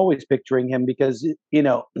mean, I'm always picturing him because, you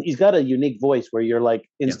know, he's got a unique voice where you're like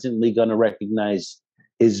instantly going to recognize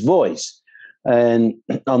his voice. And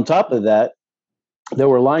on top of that, there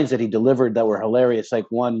were lines that he delivered that were hilarious. Like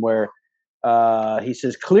one where he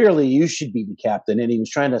says, "Clearly you should be the captain." And he was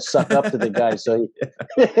trying to suck up to the guy. So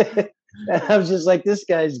I was just like, this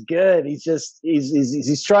guy's good.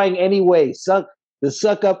 He's trying any way, the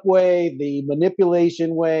suck up way, the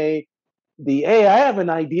manipulation way. Hey, I have an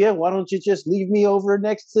idea. Why don't you just leave me over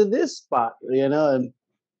next to this spot? You know, and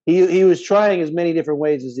he was trying as many different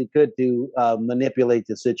ways as he could to manipulate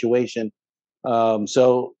the situation.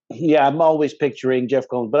 So yeah, I'm always picturing Jeff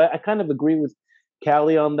Combs, but I kind of agree with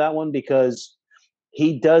Callie on that one because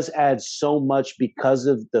he does add so much because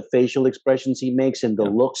of the facial expressions he makes and the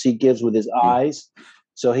looks he gives with his eyes.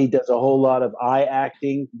 So he does a whole lot of eye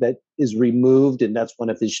acting that is removed, and that's one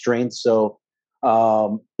of his strengths. So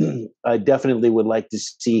I definitely would like to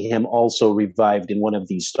see him also revived in one of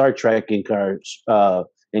these Star Trek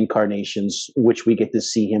incarnations, which we get to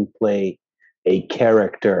see him play a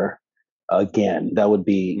character again. That would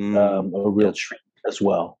be a real treat as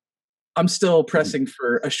well. I'm still pressing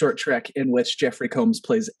for a short trek in which Jeffrey Combs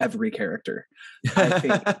plays every character. I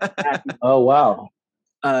think oh wow.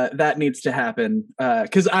 That needs to happen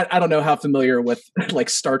because I don't know how familiar with like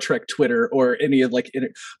Star Trek Twitter or any of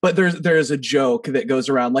but there's a joke that goes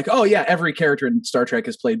around like, oh yeah, every character in Star Trek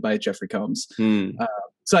is played by Jeffrey Combs.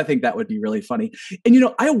 So I think that would be really funny. And you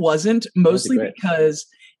know, I wasn't mostly because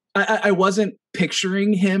I wasn't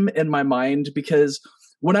picturing him in my mind because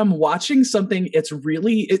when I'm watching something, it's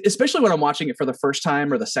really, especially when I'm watching it for the first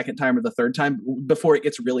time or the second time or the third time before it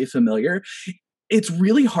gets really familiar, it's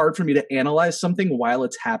really hard for me to analyze something while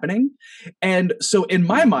it's happening. And so in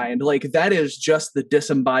my mind, like that is just the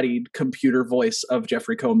disembodied computer voice of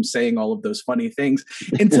Jeffrey Combs saying all of those funny things.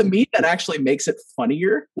 And to me, that actually makes it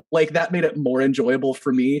funnier. Like that made it more enjoyable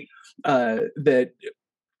for me that,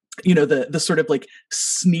 you know, the sort of like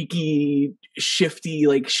sneaky, shifty,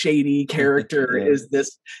 like shady character is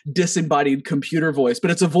this disembodied computer voice,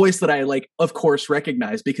 but it's a voice that I like, of course,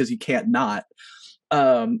 recognize because you can't not.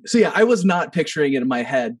 So yeah, I was not picturing it in my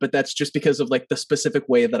head, but that's just because of like the specific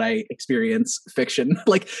way that I experience fiction.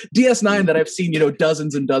 Like DS9 that I've seen, you know,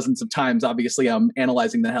 dozens and dozens of times. Obviously, I'm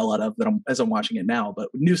analyzing the hell out of that as I'm watching it now. But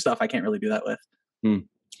new stuff, I can't really do that with.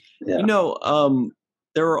 Yeah. You know,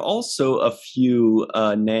 there are also a few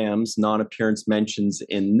NAMs, non-appearance mentions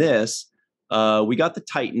in this. We got the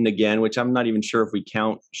Titan again, which I'm not even sure if we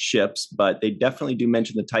count ships, but they definitely do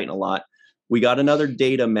mention the Titan a lot. We got another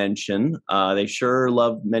Data mention. They sure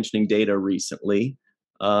love mentioning Data recently.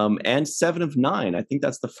 And 7 of 9. I think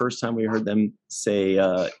that's the first time we heard them say,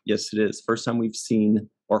 yes, it is. First time we've seen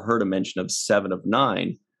or heard a mention of 7 of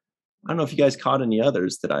 9. I don't know if you guys caught any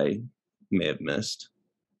others that I may have missed.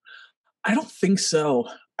 I don't think so.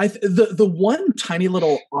 The one tiny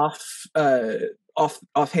little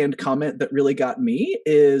offhand comment that really got me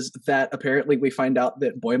is that apparently we find out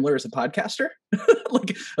that Boimler is a podcaster,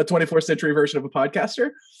 like a 24th century version of a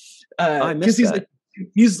podcaster. I missed that.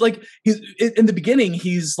 He's in the beginning,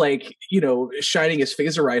 he's like, you know, shining his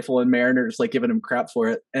phaser rifle and Mariner's like giving him crap for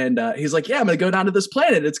it. And he's like, yeah, I'm going to go down to this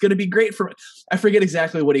planet. It's going to be great for, I forget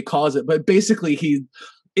exactly what he calls it, but basically he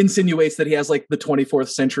insinuates that he has like the 24th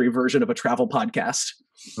century version of a travel podcast.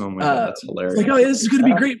 Oh my God, that's hilarious. Like, oh, this is going to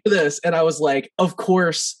be great for this. And I was like, of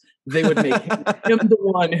course they would make him the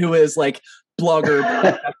one who is like blogger,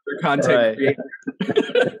 podcaster, content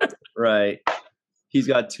creator. Right. He's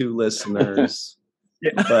got 2 listeners.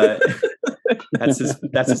 Yeah. But that's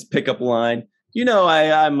his pickup line. You know,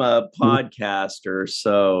 I'm a podcaster,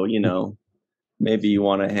 so, you know, maybe you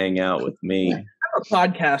want to hang out with me. I'm a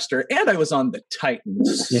podcaster, and I was on the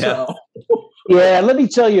Titans. Yeah. So. Yeah, let me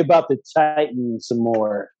tell you about the Titan some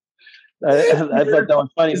more. I thought that was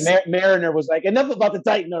funny. Mariner was like, enough about the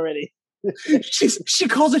Titan already. She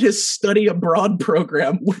calls it his study abroad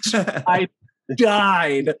program, which I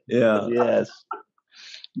died. Yeah.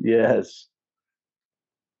 Yes.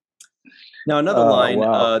 Now, another line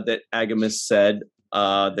wow. that Agamis said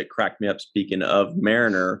that cracked me up, speaking of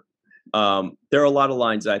Mariner, there are a lot of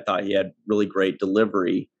lines that I thought he had really great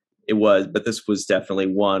delivery. But this was definitely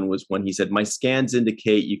one, was when he said, "My scans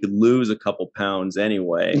indicate you could lose a couple pounds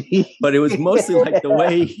anyway." But it was mostly like the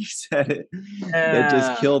way he said it that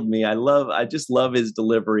just killed me. I just love his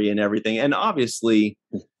delivery and everything. And obviously,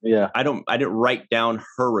 I didn't write down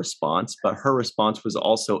her response, but her response was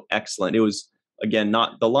also excellent. It was, again,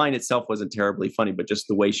 not the line itself wasn't terribly funny, but just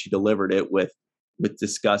the way she delivered it with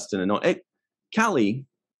disgust and annoyance. Hey, Callie,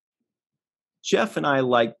 Jeff and I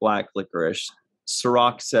like black licorice.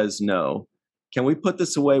 Cirroc says no. Can we put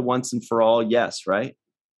this away once and for all? Yes, right?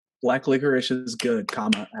 Black licorice is good,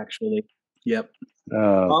 comma, actually. Yep.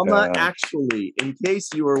 Oh, comma, God. actually, in case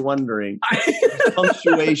you were wondering.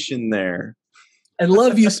 Punctuation there. I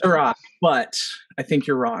love you, Cirroc, but I think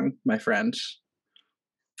you're wrong, my friend.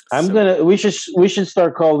 We should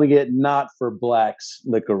start calling it not for blacks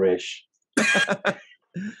licorice.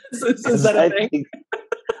 Is that a thing?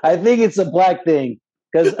 I think it's a black thing.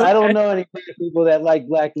 Because I don't know any black people that like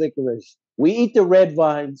black licorice. We eat the red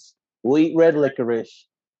vines. We eat red licorice.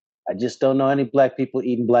 I just don't know any black people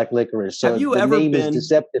eating black licorice. So have you the ever name been... is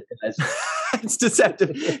deceptive. It's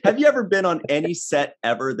deceptive. Have you ever been on any set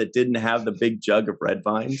ever that didn't have the big jug of red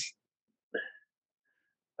vines?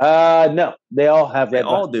 No, they all have red. They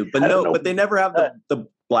all do, but they never have the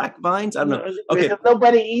black vines. I don't know. Okay,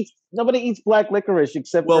 nobody eats black licorice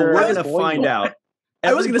except. Well, for we're gonna find out.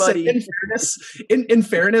 I was going to say, in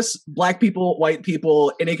fairness, black people, white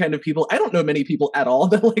people, any kind of people, I don't know many people at all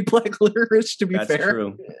that like black licorice, to be fair. That's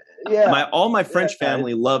true. Yeah. All my French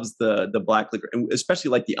family loves the black licorice, especially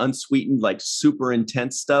like the unsweetened, like super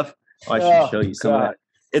intense stuff. Oh, I should show you some of that.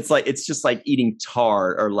 It's just like eating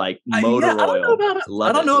tar or like motor oil.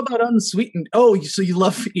 I don't know about unsweetened. Oh, so you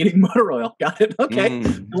love eating motor oil? Got it. Okay.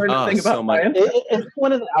 Learned a thing about Brian. Is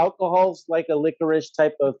one of the alcohols like a licorice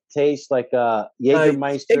type of taste, like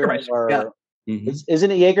Jägermeister, or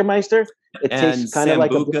isn't it Jägermeister? It tastes kind of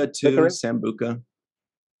like a Sambuca.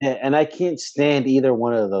 And I can't stand either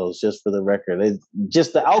one of those. Just for the record,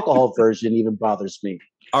 just the alcohol version even bothers me.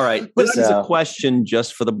 All right, this is a question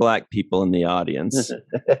just for the black people in the audience,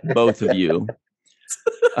 both of you.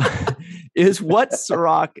 Is what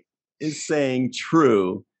Cirroc is saying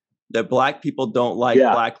true, that black people don't like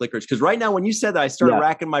black licorice? Because right now, when you said that, I started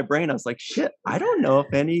racking my brain. I was like, shit, I don't know if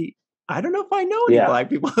I know any black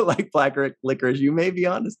people that like black licorice. You may be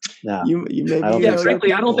honest. No. You may be.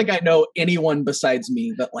 Frankly, I don't think I know anyone besides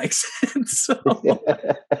me that likes it. So.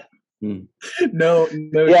 No.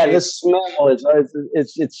 Yeah, the smell is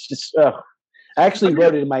it's just. I actually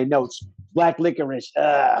wrote it in my notes. Black licorice.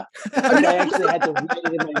 I actually had to write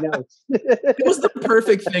it in my notes. It was the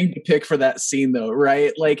perfect thing to pick for that scene, though,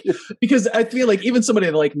 right? Like, because I feel like even somebody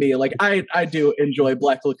like me, like I do enjoy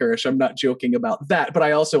black licorice. I'm not joking about that, but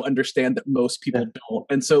I also understand that most people don't,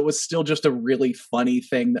 and so it was still just a really funny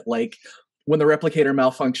thing that, like, when the replicator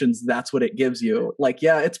malfunctions, that's what it gives you. Like,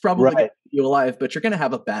 yeah, it's probably going to keep you alive, but you're going to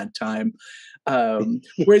have a bad time.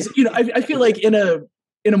 Whereas, I feel like in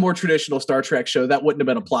a more traditional Star Trek show, that wouldn't have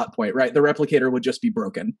been a plot point, right? The replicator would just be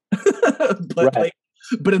broken.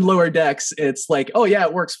 But in Lower Decks, it's like, oh yeah,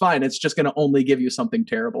 it works fine. It's just going to only give you something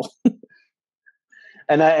terrible.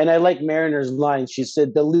 And I like Mariner's line. She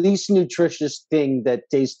said, "The least nutritious thing that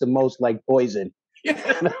tastes the most like poison."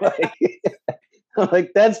 I'm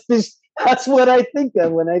like, that's what I think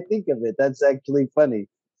of when I think of it. That's actually funny.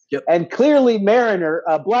 Yep. And clearly Mariner,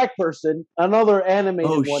 a black person, another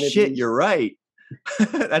animated one. Oh shit, you're right.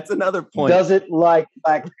 That's another point. Doesn't like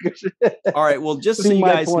black. All right. Well, just so you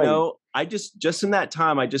guys know, I just in that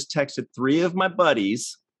time, I just texted 3 of my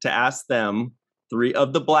buddies to ask them 3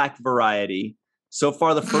 of the black variety. So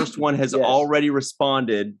far, the first one has already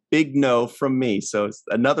responded. Big no from me. So it's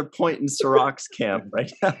another point in Cirroc's camp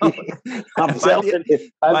right now. By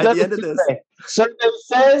the end of this, survey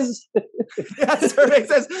says. Yeah, survey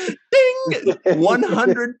says, ding!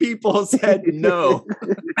 100 people said no.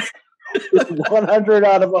 100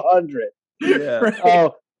 out of 100. Yeah.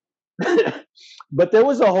 Right. But there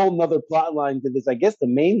was a whole nother plot line to this. I guess the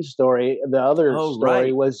main story, the other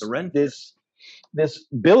story was this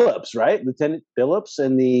Billups, right? Lieutenant Billups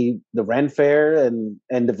and the Ren Fair and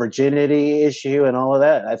the virginity issue and all of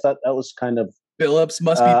that. I thought that was kind of Billups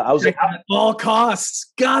must be at all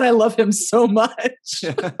costs. God, I love him so much.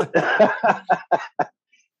 I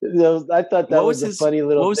thought that was a funny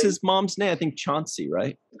little. What was his mom's name? I think Chauncey,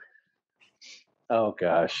 right? Oh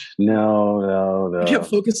gosh, no. I kept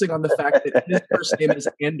focusing on the fact that his first name is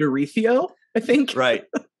Andorethio, I think. Right.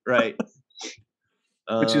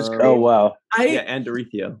 Which is great. Oh wow.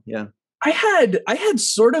 Andorethio, yeah. I had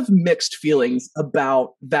sort of mixed feelings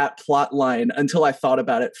about that plot line until I thought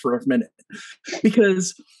about it for a minute,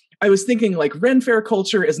 because I was thinking like Ren Fair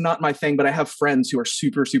culture is not my thing, but I have friends who are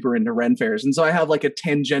super, super into Ren Fairs. And so I have like a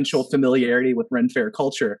tangential familiarity with Ren Fair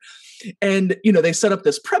culture. And, you know, they set up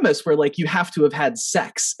this premise where like you have to have had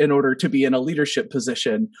sex in order to be in a leadership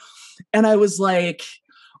position. And I was like,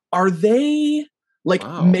 are they like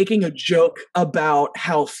making a joke about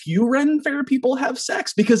how few Ren Fair people have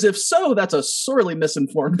sex? Because if so, that's a sorely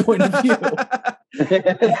misinformed point of view.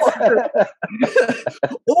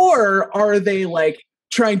 Or are they like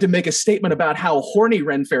trying to make a statement about how horny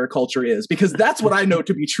Ren Fair culture is? Because that's what I know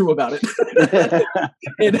to be true about it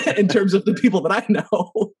in terms of the people that I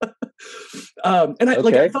know. And I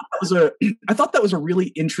thought that was a really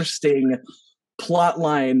interesting plot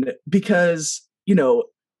line because, you know,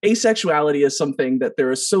 asexuality is something that there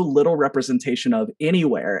is so little representation of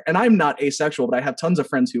anywhere. And I'm not asexual, but I have tons of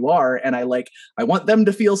friends who are, and I want them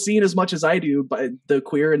to feel seen as much as I do by the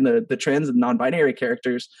queer and the trans and non-binary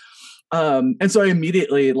characters. And so I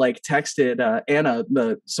immediately like texted Anna,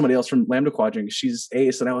 somebody else from Lambda Quadrant. She's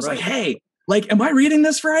ace, and I was like, "Hey, like, am I reading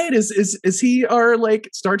this right? Is he our like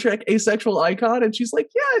Star Trek asexual icon?" And she's like,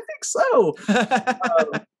 "Yeah, I think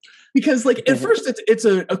so." Because like at first it's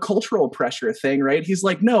a cultural pressure thing, right? He's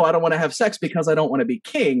like, "No, I don't want to have sex because I don't want to be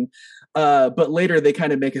king." But later they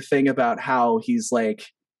kind of make a thing about how he's like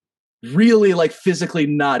really like physically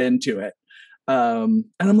not into it. And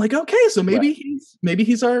I'm like, okay, so maybe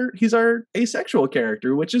he's our asexual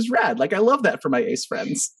character, which is rad. Like I love that for my ace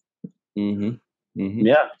friends. Mm-hmm. Mm-hmm.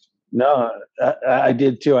 Yeah, no, I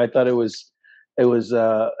did too. I thought it was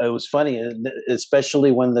funny,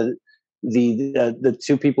 especially when the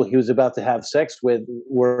two people he was about to have sex with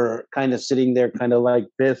were kind of sitting there, kind of like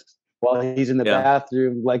this, while he's in the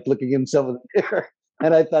bathroom, like looking himself in the mirror.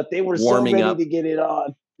 And I thought they were warming so ready to get it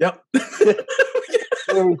on. Yep,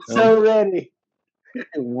 they were so ready.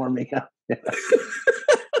 Warming up.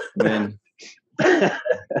 Man, I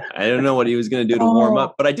don't know what he was going to do to warm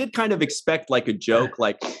up, but I did kind of expect like a joke,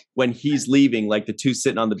 like when he's leaving, like the two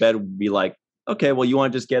sitting on the bed would be like, "Okay, well, you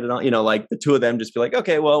want to just get it on?" You know, like the two of them just be like,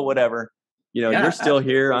 "Okay, well, whatever. You know, you're still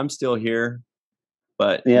here, I'm still here."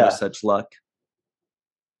 But no such luck.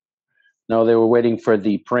 No, they were waiting for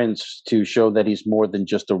the prince to show that he's more than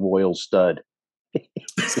just a royal stud.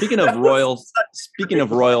 Speaking of royal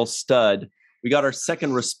stud, we got our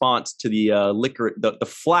second response to the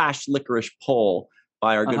Flash licorice poll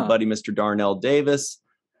by our good buddy Mr. Darnell Davis.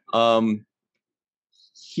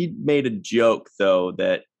 He made a joke though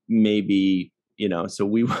that maybe, you know, so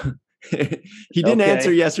we he didn't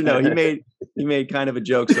answer yes or no. He made kind of a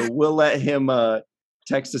joke, so we'll let him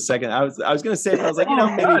text a second. I was going to say, but I was like, you know,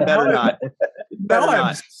 maybe better not. Better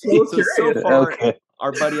not. So far,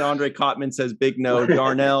 our buddy Andre Kottman says big no.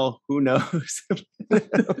 Darnell, who knows?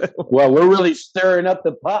 Well, we're really stirring up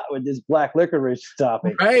the pot with this black licorice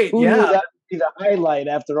topic. Right, who knew that would be the highlight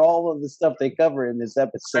after all of the stuff they cover in this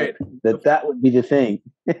episode? Right. That would be the thing.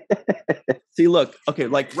 See, look, okay,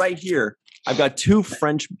 like right here, I've got two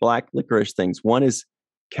French black licorice things. One is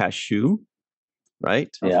cashew, right?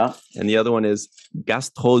 Yeah. And the other one is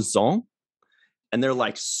gastrozon. And they're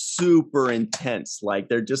like super intense. Like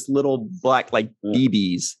they're just little black, like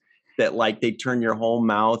BBs that like they turn your whole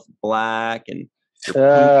mouth black and your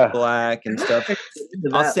poop black and stuff.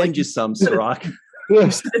 I'll send you some, Cirroc.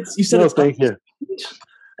 You said no, it's thank you.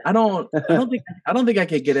 I don't think I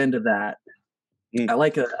could get into that. I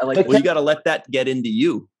like. Well, you got to let that get into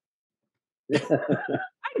you. I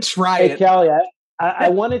try it. Hey, Callie, I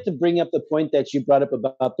wanted to bring up the point that you brought up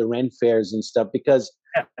about the Ren fairs and stuff, because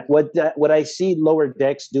what I see Lower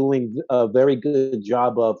Decks doing a very good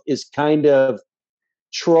job of is kind of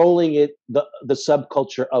trolling the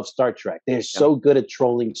subculture of Star Trek. They're so good at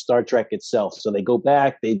trolling Star Trek itself. So they go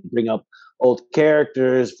back, they bring up old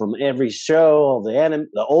characters from every show,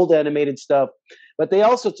 the old animated stuff, but they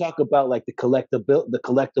also talk about like the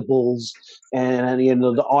collectibles, and you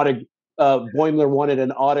know, the Boimler wanted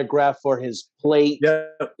an autograph for his plate. Yeah.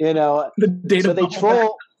 You know, so they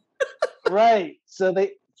troll. Right. So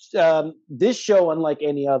they this show, unlike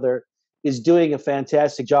any other, is doing a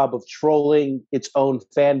fantastic job of trolling its own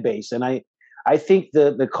fan base. And I think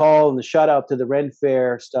the call and the shout out to the Ren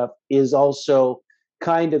Fair stuff is also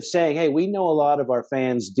kind of saying, hey, we know a lot of our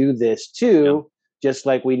fans do this too, just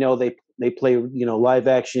like we know they play, you know, live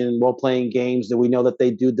action role playing games, that we know that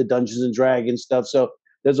they do the Dungeons and Dragons stuff. So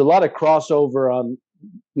there's a lot of crossover on,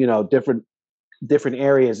 you know, different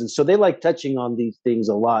areas. And so they like touching on these things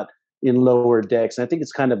a lot in Lower Decks. And I think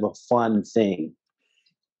it's kind of a fun thing.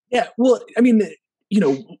 Yeah. Well, I mean, you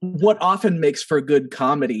know, what often makes for good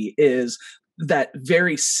comedy is that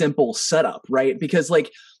very simple setup, right? Because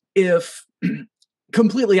like if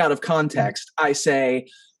completely out of context, I say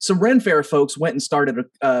some Renfair folks went and started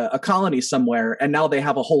a colony somewhere and now they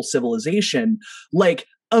have a whole civilization, like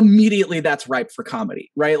immediately that's ripe for comedy,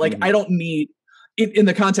 right? Like I don't need in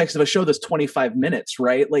the context of a show that's 25 minutes,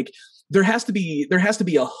 right? Like there has to be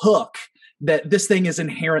a hook that this thing is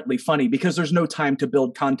inherently funny because there's no time to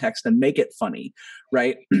build context and make it funny,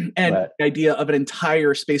 right? And the idea of an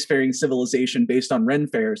entire spacefaring civilization based on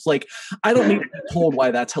Renfairs, like I don't need to be told why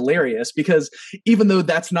that's hilarious, because even though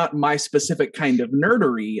that's not my specific kind of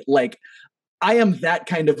nerdery, like I am that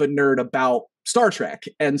kind of a nerd about Star Trek.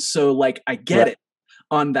 And so like I get it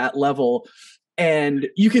on that level. And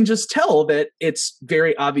you can just tell that it's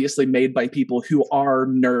very obviously made by people who are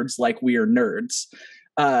nerds like we are nerds.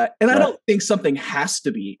 And I don't think something has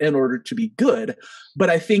to be in order to be good,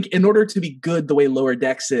 but I think in order to be good the way Lower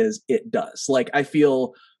Decks is, it does. Like I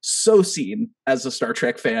feel so seen as a Star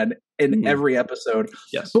Trek fan in every episode.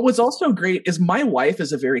 Yes. But what's also great is my wife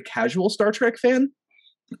is a very casual Star Trek fan.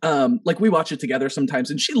 Like we watch it together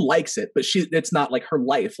sometimes and she likes it, but it's not like her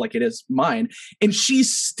life like it is mine. And she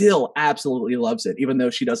still absolutely loves it, even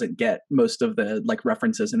though she doesn't get most of the like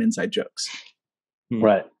references and inside jokes.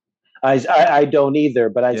 Right. I don't either,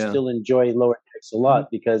 but I still enjoy Lower Decks a lot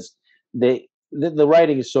because the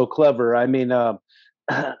writing is so clever. I mean,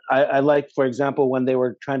 I like, for example, when they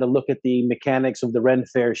were trying to look at the mechanics of the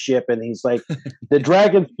Renfair ship, and he's like, the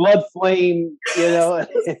dragon's blood flame, you know.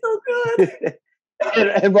 So good.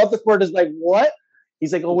 and Rutherford is like, what?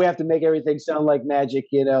 He's like, oh, we have to make everything sound like magic,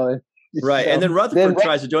 you know. Right, and then Rutherford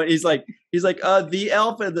tries to join. He's like, the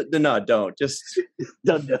alpha. No, don't just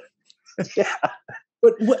don't. Yeah.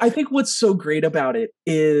 But I think what's so great about it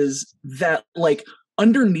is that, like,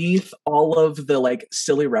 underneath all of the, like,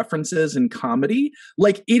 silly references and comedy,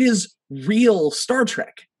 like, it is real Star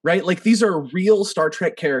Trek, right? Like, these are real Star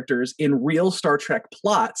Trek characters in real Star Trek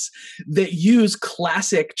plots that use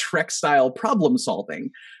classic Trek-style problem solving,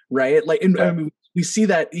 right? Like, and I mean, we see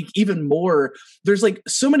that even more. There's like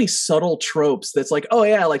so many subtle tropes that's like, oh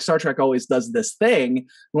yeah, like Star Trek always does this thing.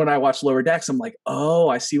 When I watch Lower Decks, I'm like, oh,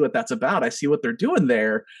 I see what that's about. I see what they're doing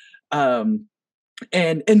there. And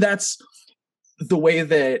that's the way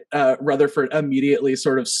that Rutherford immediately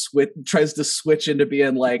sort of tries to switch into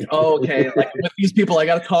being like, oh, okay, like with these people, I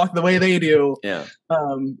got to talk the way they do. Yeah.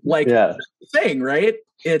 Thing, right?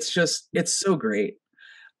 It's so great.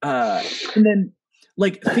 And then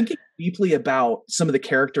like thinking deeply about some of the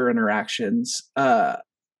character interactions,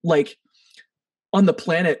 like on the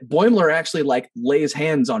planet, Boimler actually like lays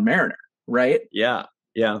hands on Mariner, right? Yeah.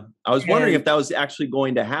 I was wondering if that was actually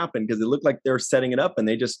going to happen because it looked like they were setting it up and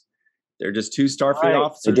they're just two Starfleet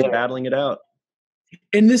officers battling it out.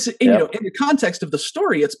 And this, you know, in the context of the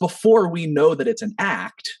story, it's before we know that it's an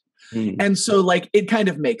act. And so like it kind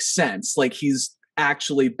of makes sense. Like he's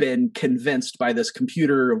actually been convinced by this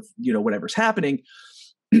computer of, you know, whatever's happening.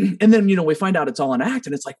 And then, you know, we find out it's all an act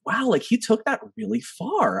and it's like, wow, like he took that really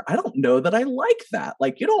far. I don't know that I like that.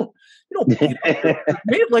 Like you don't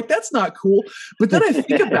like, that's not cool. But then I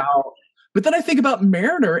think about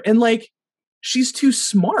Mariner and like, she's too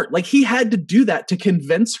smart. Like he had to do that to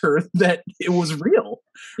convince her that it was real,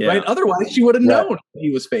 right? Otherwise she would have known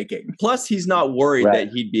he was faking. Plus he's not worried that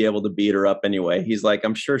he'd be able to beat her up anyway. He's like,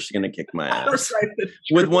 I'm sure she's going to kick my ass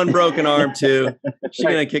with one broken arm too. She's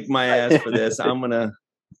going to kick my ass for this. I'm going to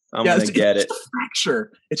get it. It's a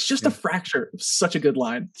fracture. It's just a fracture. Such a good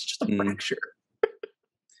line. It's just a fracture.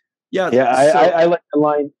 I like the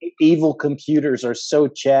line, evil computers are so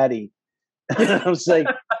chatty. I was like,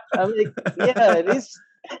 yeah, it is.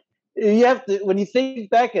 You have to, when you think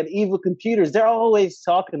back at evil computers, they're always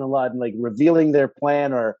talking a lot and like revealing their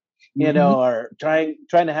plan or, you know, or trying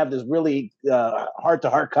to have this really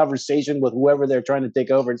heart-to-heart conversation with whoever they're trying to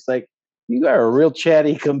take over. It's like, you got a real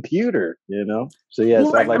chatty computer, you know? So yes,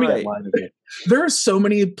 I like that line again. There are so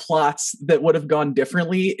many plots that would have gone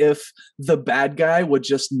differently if the bad guy would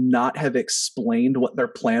just not have explained what their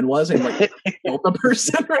plan was and like killed the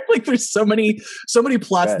person, right? Like there's so many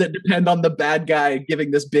plots that depend on the bad guy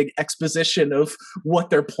giving this big exposition of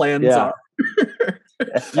what their plans are.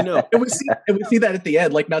 You know, and we see that at the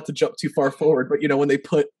end, like not to jump too far forward, but you know, when they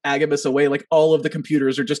put Agamus away, like all of the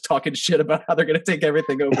computers are just talking shit about how they're going to take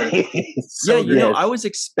everything over. You know, I was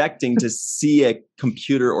expecting to see a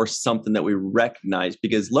computer or something that we recognize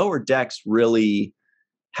because Lower Decks really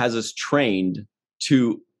has us trained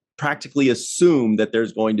to practically assume that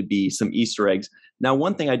there's going to be some Easter eggs. Now,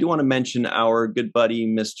 one thing I do want to mention, our good buddy,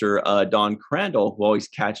 Mr. Don Crandall, who always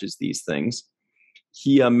catches these things.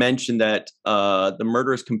 He mentioned that the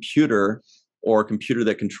murderous computer or computer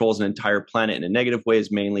that controls an entire planet in a negative way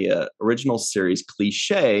is mainly a original series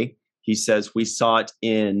cliche. He says we saw it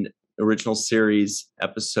in original series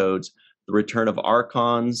episodes, The Return of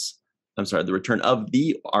Archons. I'm sorry, The Return of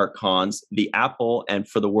the Archons, The Apple, and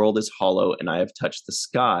For the World is Hollow, and I Have Touched the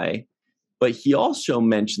Sky. But he also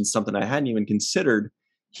mentioned something I hadn't even considered.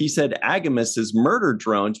 He said Agamis's murder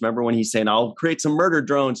drones, remember when he's saying, I'll create some murder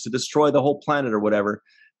drones to destroy the whole planet or whatever?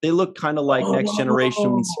 They look kind of like Next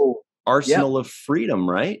Generation's Arsenal of Freedom,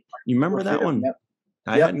 right? You remember that one? Yep.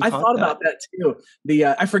 I thought about that too.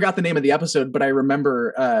 I forgot the name of the episode, but I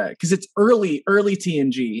remember because it's early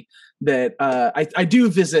TNG that I do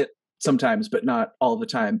visit sometimes, but not all the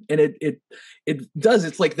time. And it does.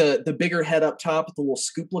 It's like the bigger head up top with the little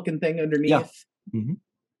scoop looking thing underneath. Yeah. Mm-hmm.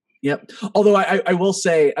 Yep. Although I will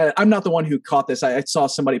say, I'm not the one who caught this. I saw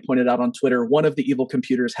somebody pointed out on Twitter, one of the evil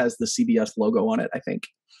computers has the CBS logo on it, I think.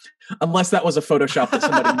 Unless that was a Photoshop that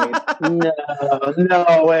somebody made.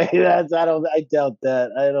 No way. I doubt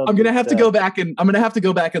that. I'm gonna have to go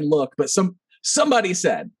back and look, but somebody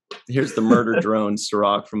said. Here's the murder drone,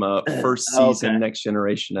 Cirroc, from a first season Next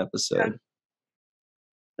Generation episode.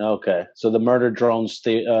 Okay. So the murder drones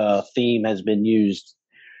theme has been used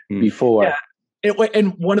before. Yeah.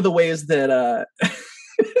 And one of the ways that,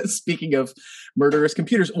 speaking of murderous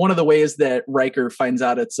computers, one of the ways that Riker finds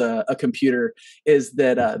out it's a computer is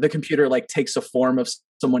that the computer like takes a form of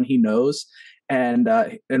someone he knows, and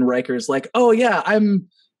Riker's like, "Oh yeah, I'm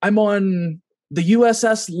on the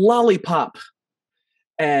USS Lollipop,"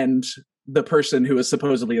 and the person who is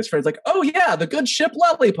supposedly his friend is like, "Oh yeah, the good ship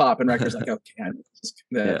Lollipop," and Riker's like,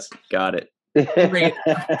 "Okay, got it."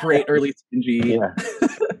 Great early TNG. Yeah.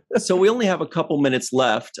 So we only have a couple minutes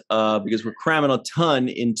left because we're cramming a ton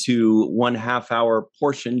into 1/2 hour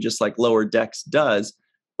portion, just like Lower Decks does.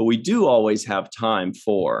 But we do always have time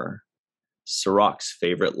for Cirroc's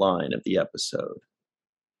favorite line of the episode.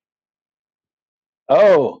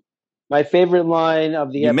 Oh, my favorite line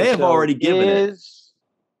of the episode. You may have already given it.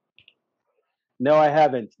 No, I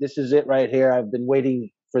haven't. This is it right here. I've been waiting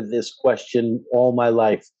for this question all my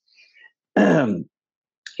life.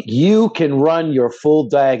 You can run your full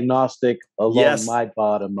diagnostic along my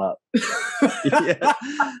bottom up. Yeah.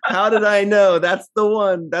 How did I know? That's the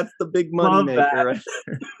one. That's the big money maker right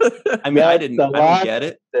there. I mean, I didn't get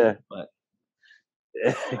it. But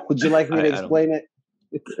would you like me to explain it?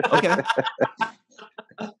 Okay.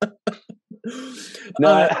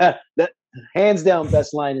 No, that hands down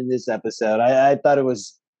best line in this episode. I thought it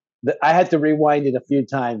was. I had to rewind it a few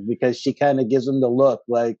times because she kind of gives him the look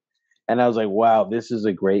like. And I was like, wow, this is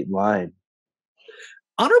a great line.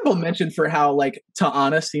 Honorable mention for how like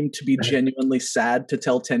Ta'ana seemed to be genuinely sad to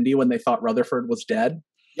tell Tendi when they thought Rutherford was dead.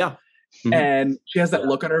 Yeah. Mm-hmm. And she has that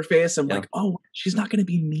look on her face. I'm like, oh, she's not going to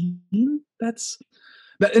be mean.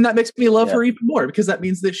 And that makes me love her even more because that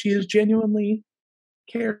means that she is genuinely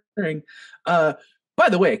caring. By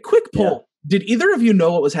the way, quick poll. Did either of you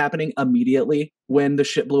know what was happening immediately when the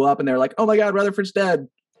ship blew up and they're like, oh my God, Rutherford's dead?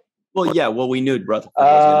 Well, yeah. Well, we knew Rutherford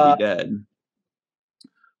was going to be dead.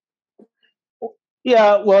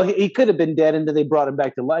 Yeah, well, he could have been dead, and then they brought him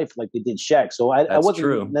back to life like they did Shaq. So I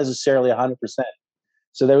wasn't necessarily 100%.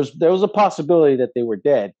 So there was a possibility that they were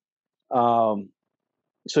dead. So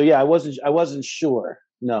yeah, I wasn't sure.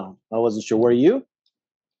 No, I wasn't sure. Were you?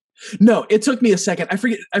 No, it took me a second. I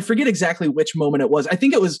forget exactly which moment it was. I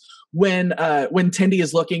think it was when Tendi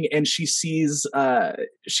is looking and she sees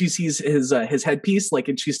his headpiece, like,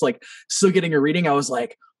 and she's like still getting a reading. I was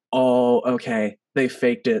like, oh, okay, they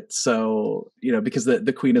faked it. So, because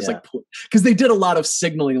the Queen is like, because they did a lot of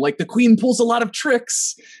signaling, like the Queen pulls a lot of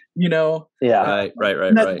tricks, Yeah.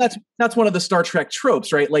 Right. That's one of the Star Trek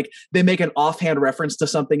tropes, right? Like they make an offhand reference to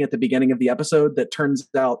something at the beginning of the episode that turns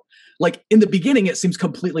out, like in the beginning, it seems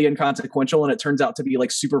completely inconsequential, and it turns out to be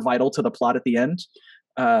like super vital to the plot at the end.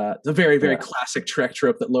 It's a very, very classic Trek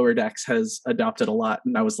trope that Lower Decks has adopted a lot,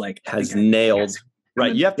 and I was like, nailed.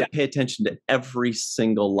 Right, you have to pay attention to every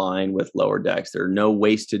single line with Lower Decks. There are no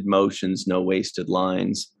wasted motions, no wasted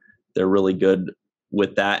lines. They're really good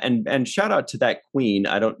with that. And shout out to that Queen.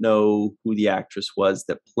 I don't know who the actress was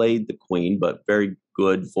that played the Queen, but very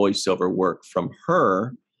good voiceover work from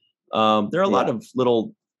her. There are a lot of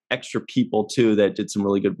little extra people too that did some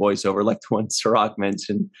really good voiceover, like the one Cirroc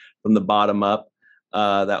mentioned from the bottom up.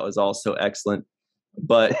 That was also excellent.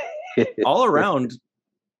 But all around,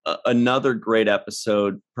 another great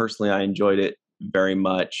episode. Personally, I enjoyed it very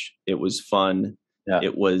much. It was fun. Yeah.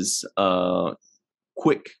 It was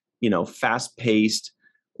quick, fast paced,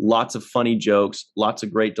 lots of funny jokes, lots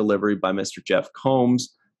of great delivery by Mr. Jeff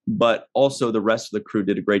Combs, but also the rest of the crew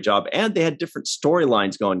did a great job. And they had different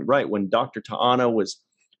storylines going, right? When Dr. Ta'ana was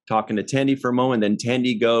talking to Tandy for a moment. Then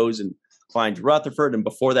Tandy goes and finds Rutherford, and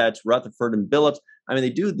before that, it's Rutherford and Billups. I mean, they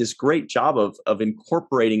do this great job of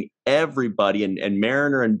incorporating everybody, and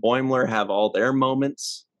Mariner and Boimler have all their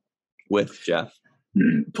moments with Jeff.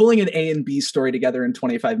 Pulling an A and B story together in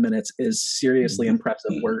 25 minutes is seriously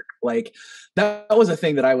impressive work. Like that was a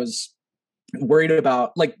thing that I was worried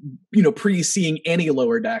about, like, you know, pre-seeing any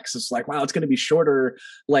Lower Decks. It's like, wow, it's going to be shorter.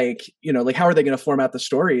 Like, you know, like how are they going to format the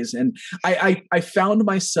stories? And I found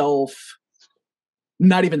myself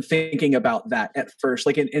not even thinking about that at first,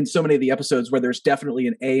 like in so many of the episodes where there's definitely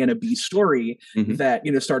an A and a B story that,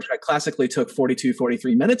 you know, Star Trek classically took 42,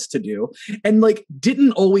 43 minutes to do and like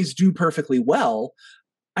didn't always do perfectly well.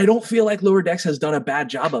 I don't feel like Lower Decks has done a bad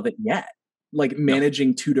job of it yet, like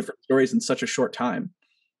managing two different stories in such a short time.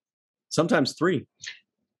 Sometimes three.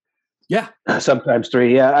 Yeah. Sometimes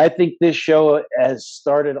three. Yeah. I think this show has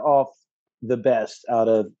started off the best out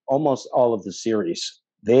of almost all of the series.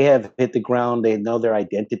 They have hit the ground. They know their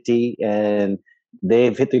identity, and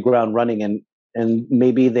they've hit the ground running. And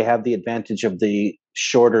maybe they have the advantage of the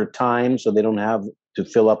shorter time, so they don't have to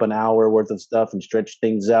fill up an hour worth of stuff and stretch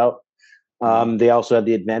things out. They also have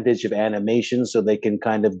the advantage of animation, so they can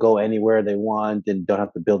kind of go anywhere they want and don't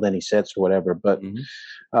have to build any sets or whatever. But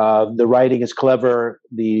the writing is clever.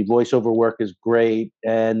 The voiceover work is great.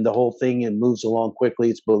 And the whole thing, it moves along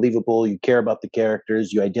quickly. It's believable. You care about the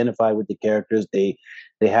characters. You identify with the characters. They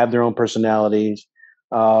have their own personalities.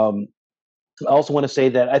 I also want to say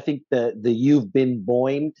that I think the You've Been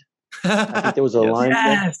Boimed, I think there was a line.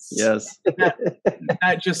 Yes.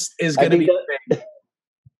 That just is going to be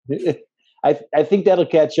big. I think that'll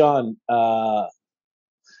catch on.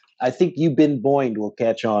 I think You've Been Boinged will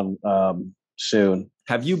catch on soon.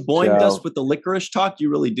 Have you boinged us with the licorice talk?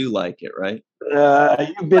 You really do like it, right?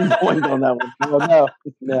 You've been boinged on that one.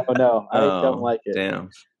 No. I don't like it. Damn.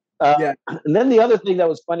 And then the other thing that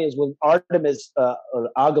was funny is when Artemis, or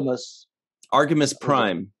Artemis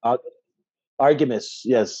Prime. Artemis,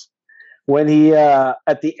 yes. When he,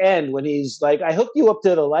 at the end, when he's like, I hooked you up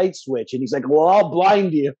to the light switch. And he's like, well, I'll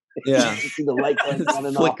blind you. Yeah. You see the light going on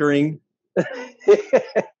and flickering.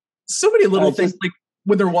 So many little things, like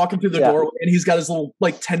when they're walking through the doorway and he's got his little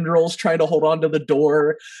like tendrils trying to hold on to the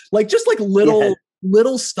door. Like just like little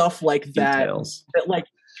stuff like that. Details. That like,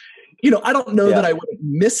 you know, I don't know that I would have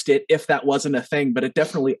missed it if that wasn't a thing, but it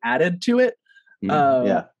definitely added to it.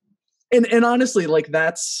 And honestly, like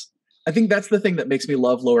I think that's the thing that makes me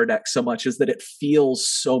love Lower Decks so much, is that it feels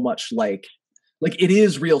so much like it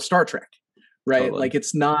is real Star Trek, right? Totally. Like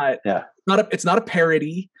it's not a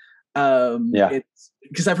parody. It's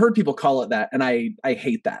because I've heard people call it that, and I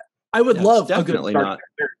hate that. I would love a good Star Trek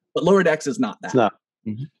parody, but Lower Decks is not that. It's not.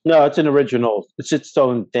 No, it's an original. It's its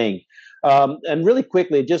own thing. And really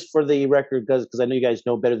quickly, just for the record, because I know you guys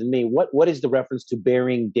know better than me, what is the reference to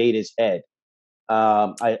burying Data's head?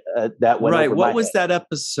 That went right. Over what my was head. that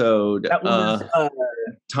episode? That was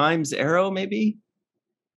Times Arrow, maybe.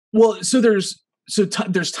 Well, there's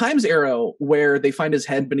Times Arrow where they find his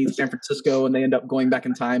head beneath San Francisco, and they end up going back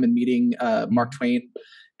in time and meeting Mark Twain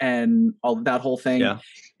and all that whole thing. Yeah.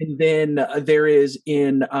 And then there is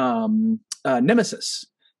in Nemesis,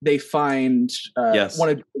 they find one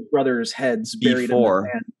of his brother's heads buried in the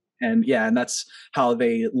sand, and that's how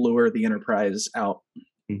they lure the Enterprise out.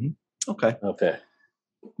 Okay.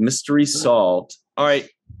 Mystery solved. All right.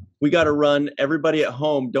 We got to run. Everybody at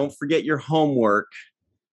home, don't forget your homework.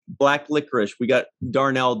 Black licorice.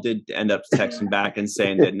 Darnell did end up texting back and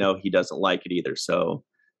saying that no, he doesn't like it either. So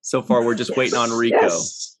far we're just waiting on Rico.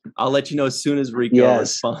 Yes. I'll let you know as soon as Rico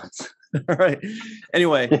responds. All right.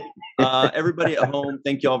 Anyway, everybody at home,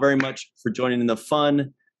 thank you all very much for joining in the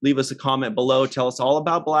fun. Leave us a comment below. Tell us all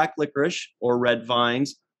about Black Licorice or Red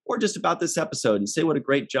Vines, or just about this episode, and say what a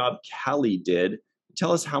great job Callie did.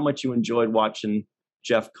 Tell us how much you enjoyed watching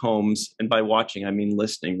Jeff Combs. And by watching, I mean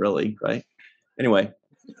listening, really, right? Anyway,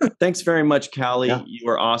 thanks very much, Callie. Yeah. You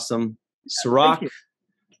were awesome. Cirroc,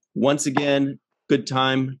 once again, good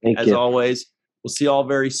time, as always. We'll see you all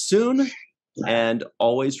very soon. And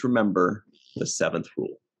always remember the 7th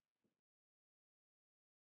rule.